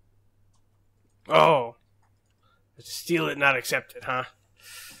it. Oh. Steal it, not accept it, huh?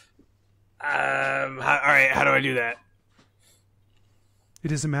 Alright, how do I do that?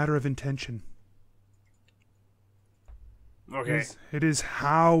 It is a matter of intention. Okay. It is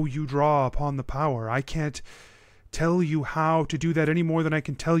how you draw upon the power. I can't tell you how to do that any more than I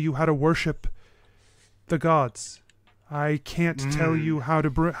can tell you how to worship the gods. I can't tell you how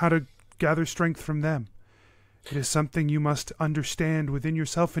to gather strength from them. It is something you must understand within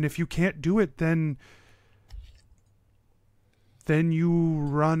yourself, and if you can't do it, then then you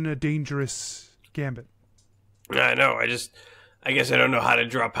run a dangerous gambit. I know. I guess I don't know how to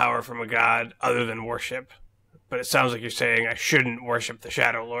draw power from a god other than worship. But it sounds like you're saying I shouldn't worship the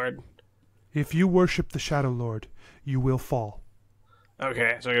Shadow Lord. If you worship the Shadow Lord, you will fall.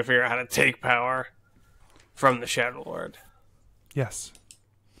 Okay, so I gotta figure out how to take power from the Shadow Lord. Yes.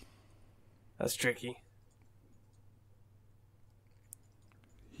 That's tricky.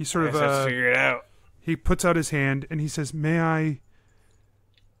 He sort of have to figure it out. He puts out his hand and he says, May I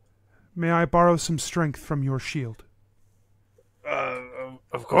borrow some strength from your shield?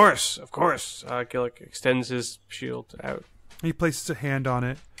 Of course. Gillick extends his shield out. He places a hand on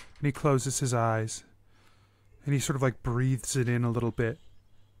it, and he closes his eyes, and he sort of like breathes it in a little bit.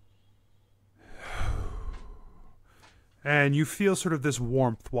 And you feel sort of this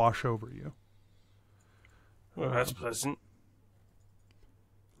warmth wash over you. Well, that's pleasant.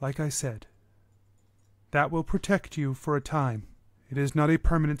 Like I said, that will protect you for a time. It is not a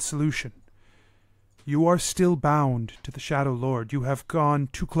permanent solution. You are still bound to the Shadow Lord. You have gone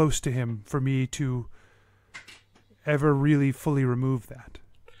too close to him for me to ever really fully remove that.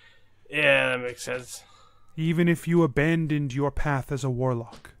 Yeah, that makes sense. Even if you abandoned your path as a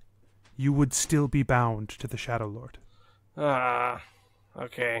warlock, you would still be bound to the Shadow Lord.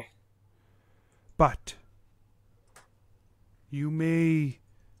 Okay. But you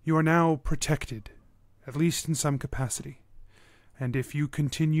are now protected, at least in some capacity. And if you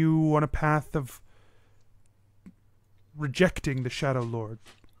continue on a path of rejecting the Shadow Lord,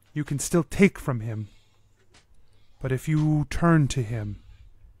 you can still take from him. But if you turn to him,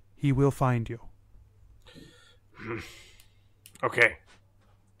 he will find you. Okay.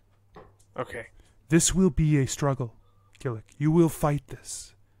 This will be a struggle, Gillick. You will fight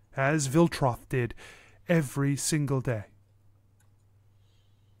this, as Viltroth did, every single day.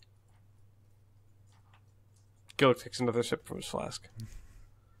 Gillick takes another sip from his flask.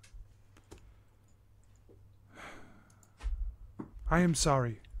 I am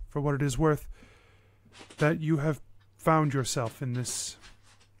sorry, for what it is worth, that you have found yourself in this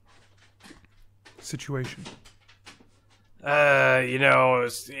situation.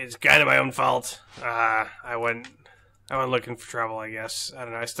 It's kind of my own fault. I went looking for trouble, I guess. I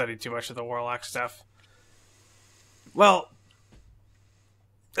don't know, I studied too much of the warlock stuff. Well,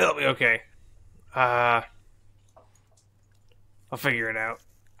 it'll be okay. I'll figure it out.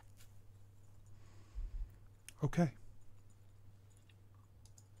 Okay.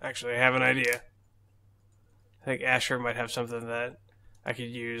 Actually, I have an idea. I think Asher might have something that I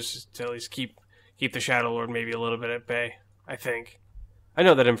could use to at least keep the Shadow Lord maybe a little bit at bay. I think. I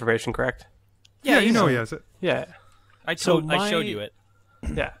know that information, correct? Yeah, you know he has it. Yeah. I showed you it.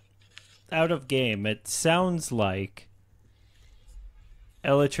 Yeah. Out of game, it sounds like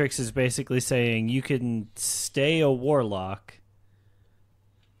Elatrix is basically saying you can stay a warlock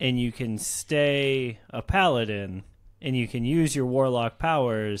and you can stay a paladin and you can use your warlock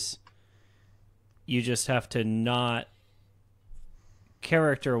powers. You just have to not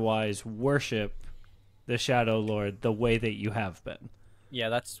character-wise worship the Shadow Lord the way that you have been. Yeah,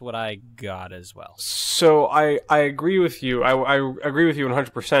 that's what I got as well. So I agree with you. I agree with you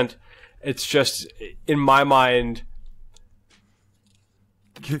 100%. It's just, in my mind,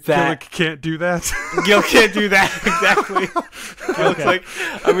 Gillick can't do that. Gil can't do that, exactly. Gil's like,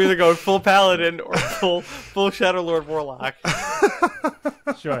 I'm either going full paladin or full Shadow Lord warlock.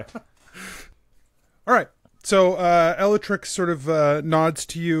 Sure. All right. So Elatrix sort of nods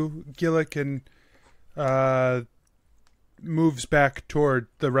to you, Gillick, and moves back toward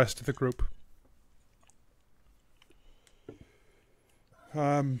the rest of the group.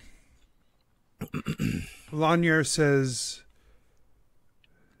 Lanier says,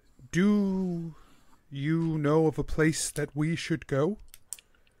 do you know of a place that we should go?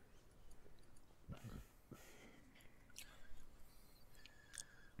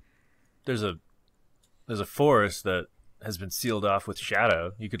 There's a forest that has been sealed off with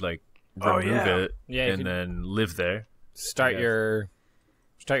shadow. You could remove it and then live there. Start your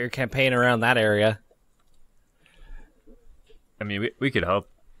campaign around that area. I mean, we could help.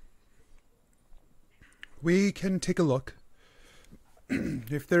 We can take a look.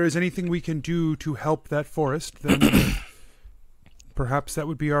 If there is anything we can do to help that forest, then perhaps that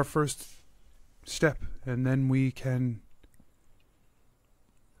would be our first step, and then we can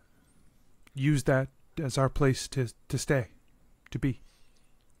use that as our place to stay, to be.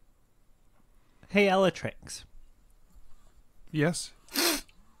 Hey, Elatrix. Yes?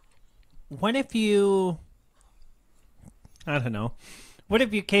 What if you... I don't know. What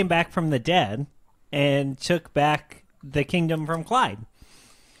if you came back from the dead and took back the kingdom from Clyde?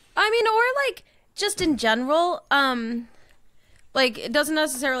 I mean, or just in general, like, it doesn't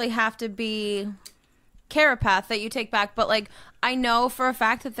necessarily have to be Carapath that you take back, but like, I know for a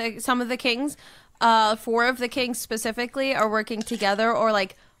fact that some of the kings, 4 of the kings specifically, are working together or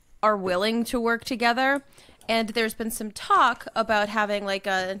like are willing to work together. And there's been some talk about having like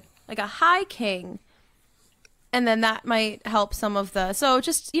a high king, and then that might help some of the. So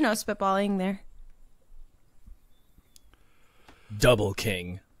just spitballing there. Double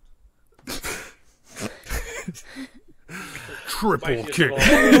king. Triple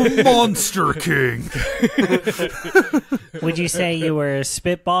king. Monster king. Would you say you were a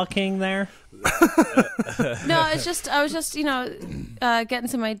spitball king there? No, I was just getting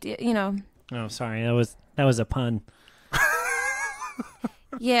some idea. Oh, sorry, that was a pun.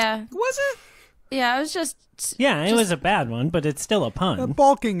 Yeah. Was it? Yeah, it was just. Yeah, it was a bad one, but it's still a pun.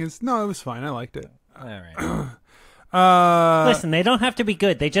 Balking is it was fine. I liked it. All right. Listen, they don't have to be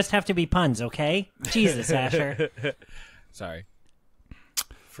good. They just have to be puns, okay? Jesus, Asher. Sorry.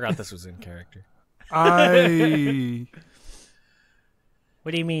 Forgot this was in character. What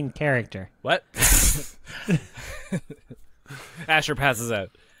do you mean, character? What? Asher passes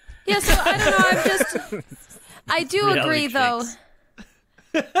out. Yeah, so I don't know. I do agree, though.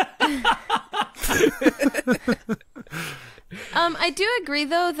 I do agree,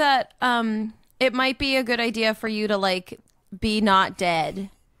 though, that it might be a good idea for you to like be not dead.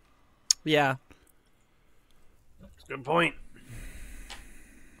 Yeah. That's a good point.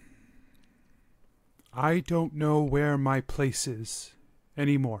 I don't know where my place is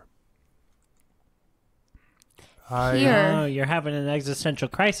anymore. Oh, you're having an existential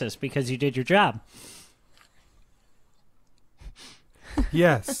crisis because you did your job.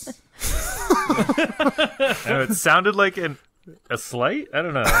 Yes. It sounded like a slight? I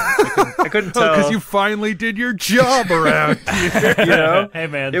don't know. I couldn't tell. Because you finally did your job around here. You know? Hey,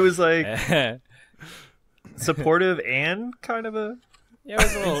 man. It was like supportive and kind of a... Yeah,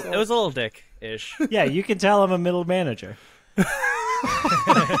 it was a little dick-ish. Yeah, you can tell I'm a middle manager.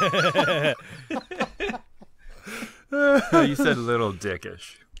 You said little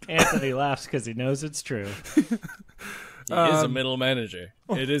dickish. Anthony laughs because he knows it's true. He is a middle manager.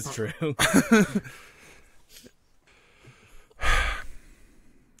 It is true.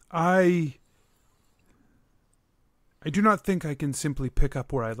 I do not think I can simply pick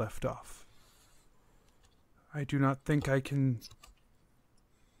up where I left off. I do not think I can,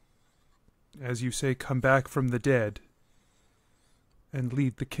 as you say, come back from the dead and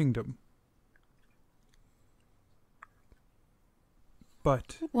lead the kingdom.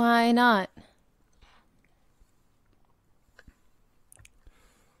 But why not?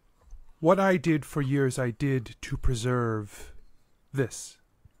 What I did for years, I did to preserve this.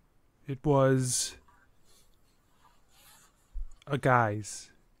 It was a guise.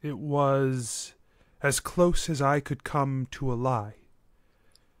 It was as close as I could come to a lie.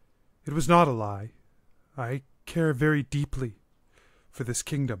 It was not a lie. I care very deeply for this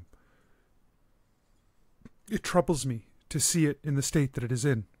kingdom. It troubles me to see it in the state that it is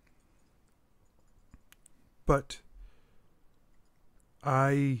in. But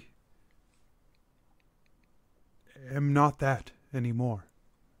I am not that anymore.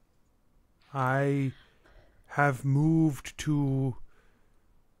 I have moved to...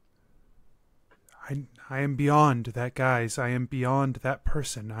 I am beyond that guise. I am beyond that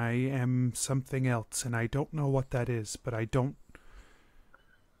person. I am something else, and I don't know what that is, but I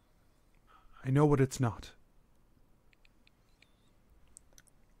know what it's not.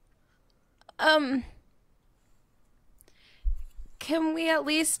 Can we at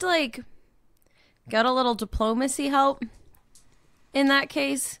least, like, get a little diplomacy help in that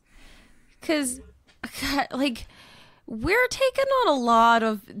case? Because, like, we're taking on a lot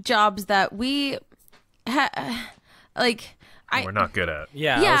of jobs that we, we're not good at.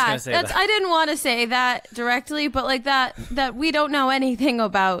 Yeah, I was gonna say that. I didn't want to say that directly, but, like, that we don't know anything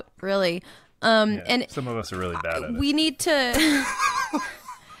about, really. And some of us are really bad at it. We need to...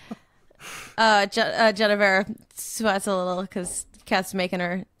 Jennifer sweats a little because Kat's making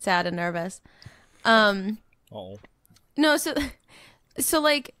her sad and nervous. Oh. No, so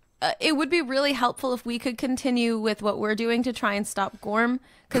like, it would be really helpful if we could continue with what we're doing to try and stop Gorm,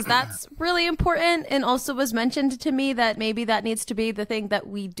 because that's really important, and also was mentioned to me that maybe that needs to be the thing that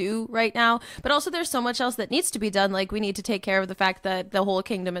we do right now. But also there's so much else that needs to be done, like we need to take care of the fact that the whole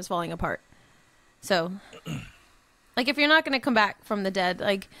kingdom is falling apart. So, like, if you're not going to come back from the dead,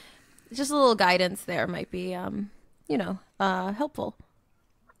 like... just a little guidance there might be, helpful.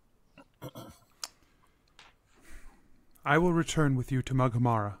 I will return with you to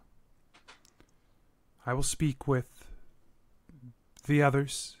Mughamara. I will speak with the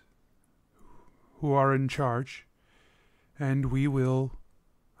others who are in charge, and I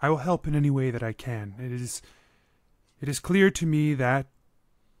will help in any way that I can. It is clear to me that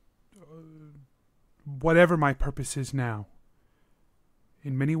whatever my purpose is now,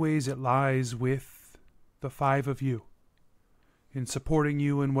 in many ways it lies with the 5 of you, in supporting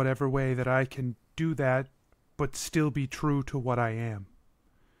you in whatever way that I can do that, but still be true to what I am.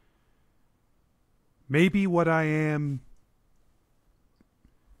 Maybe what I am,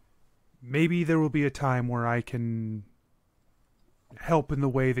 maybe there will be a time where I can help in the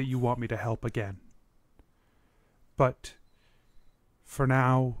way that you want me to help again. But for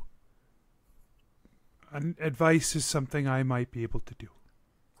now, advice is something I might be able to do.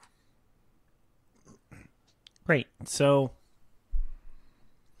 Great. So,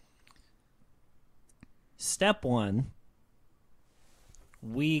 step 1,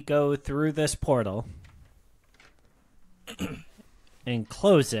 we go through this portal and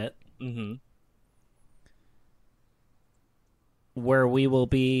close it, where we will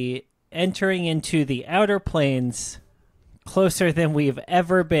be entering into the outer planes closer than we've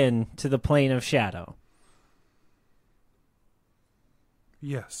ever been to the plane of shadow.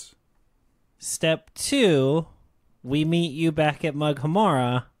 Yes. Step 2, we meet you back at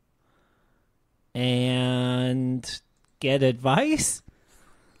Mughamara and get advice?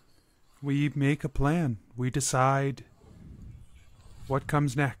 We make a plan. We decide what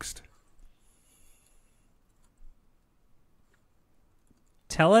comes next.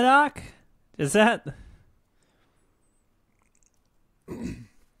 Teledoc? Is that...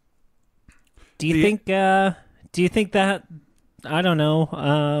 Do you think that, I don't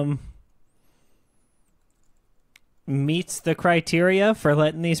know, meets the criteria for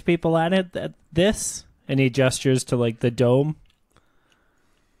letting these people at this? And he gestures to, like, the dome.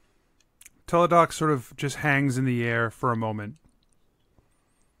 Teledoc sort of just hangs in the air for a moment.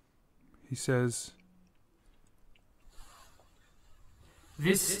 He says,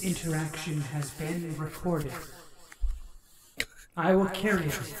 "This interaction has been recorded. I will carry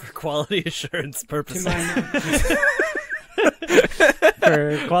it for quality assurance purposes.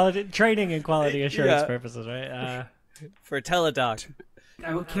 For quality training and quality assurance purposes, right? For Teledoc.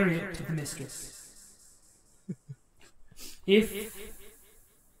 I will carry it to the mistress. If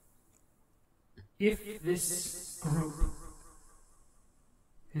this group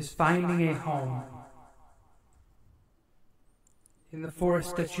is finding a home in the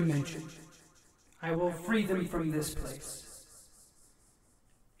forest that you mentioned, I will free them from this place.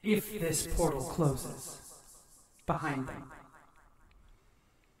 If this portal closes behind them,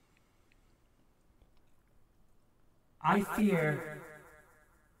 I fear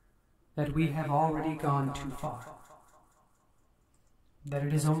that we have already gone too far. That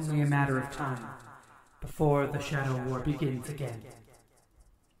it is only a matter of time before the Shadow War begins again.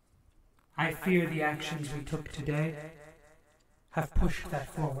 I fear the actions we took today have pushed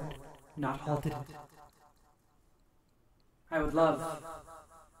that forward, not halted it. I would love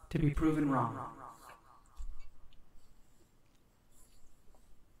to be proven wrong.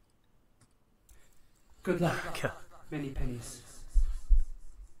 Good luck, Many Pennies."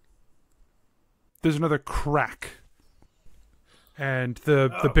 there's another crack. And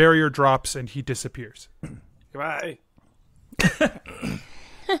the barrier drops and he disappears. Goodbye.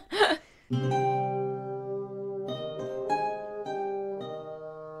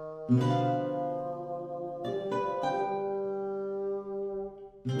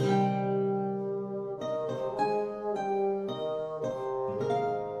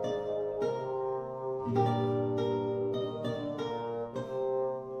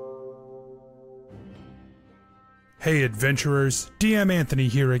 Hey adventurers, DM Anthony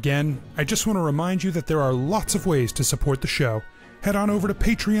here again. I just want to remind you that there are lots of ways to support the show. Head on over to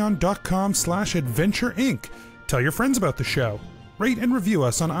patreon.com/adventureinc. Tell your friends about the show. Rate and review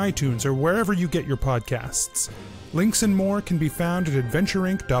us on iTunes or wherever you get your podcasts. Links and more can be found at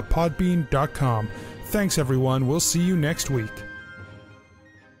adventureinc.podbean.com. Thanks everyone, we'll see you next week.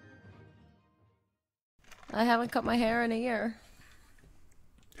 I haven't cut my hair in a year.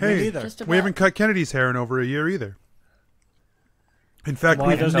 Hey, we haven't cut Kennedy's hair in over a year either. In fact,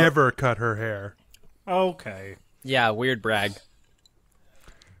 we've never cut her hair. Okay. Yeah, weird brag.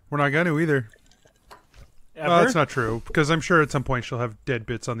 We're not going to either. Ever? Well, that's not true, because I'm sure at some point she'll have dead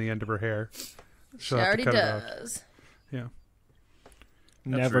bits on the end of her hair. She already does. Yeah.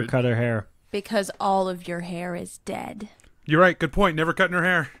 Never cut her hair. Because all of your hair is dead. You're right, good point. Never cutting her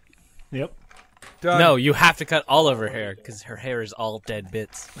hair. Yep. Done. No, you have to cut all of her hair, because her hair is all dead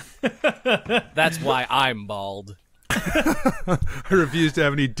bits. That's why I'm bald. I refuse to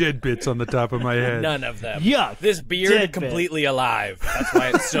have any dead bits on the top of my head. None of them. Yuck. This beard completely alive. That's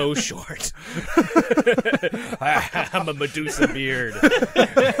why it's so short. I'm a Medusa beard.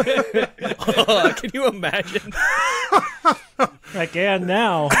 Oh, can you imagine? I can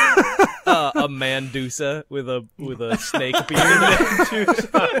now. A Mandusa with a snake beard.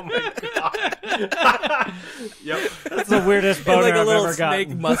 Oh my god. Yep. That's the weirdest boner like a I've little ever snake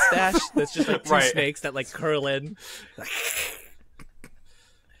gotten. mustache that's just like two Right. snakes that like curl in.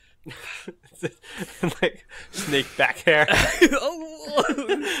 Like snake back hair.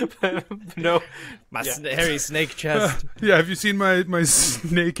 No. My hairy snake chest. Yeah, have you seen my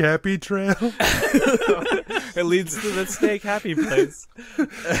snake happy trail? It leads to the snake happy place.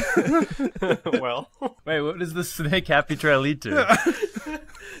 Well. Wait, what does the snake happy trail lead to?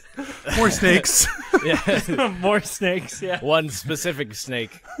 More snakes. Yeah. More snakes, yeah. One specific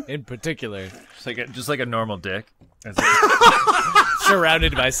snake in particular. Just like a normal dick.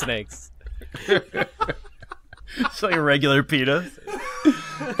 Surrounded by snakes. It's like a regular penis.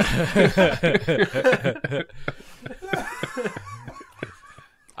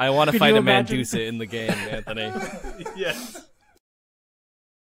 I want to Could fight you a imagine? Mandusa in the game, Anthony. Yes.